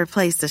no better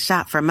place to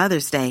shop for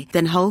Mother's Day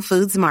than Whole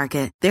Foods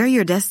Market. They're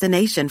your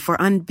destination for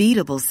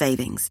unbeatable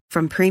savings,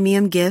 from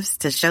premium gifts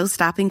to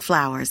show-stopping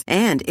flowers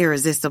and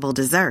irresistible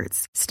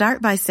desserts.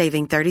 Start by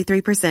saving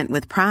 33%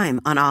 with Prime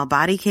on all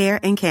body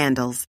care and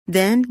candles.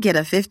 Then get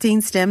a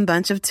 15-stem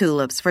bunch of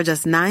tulips for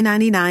just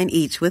 $9.99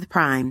 each with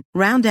Prime.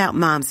 Round out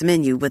Mom's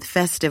menu with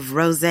festive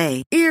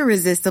rosé,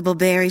 irresistible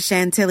berry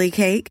chantilly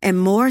cake, and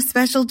more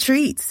special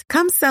treats.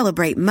 Come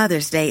celebrate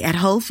Mother's Day at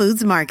Whole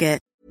Foods Market.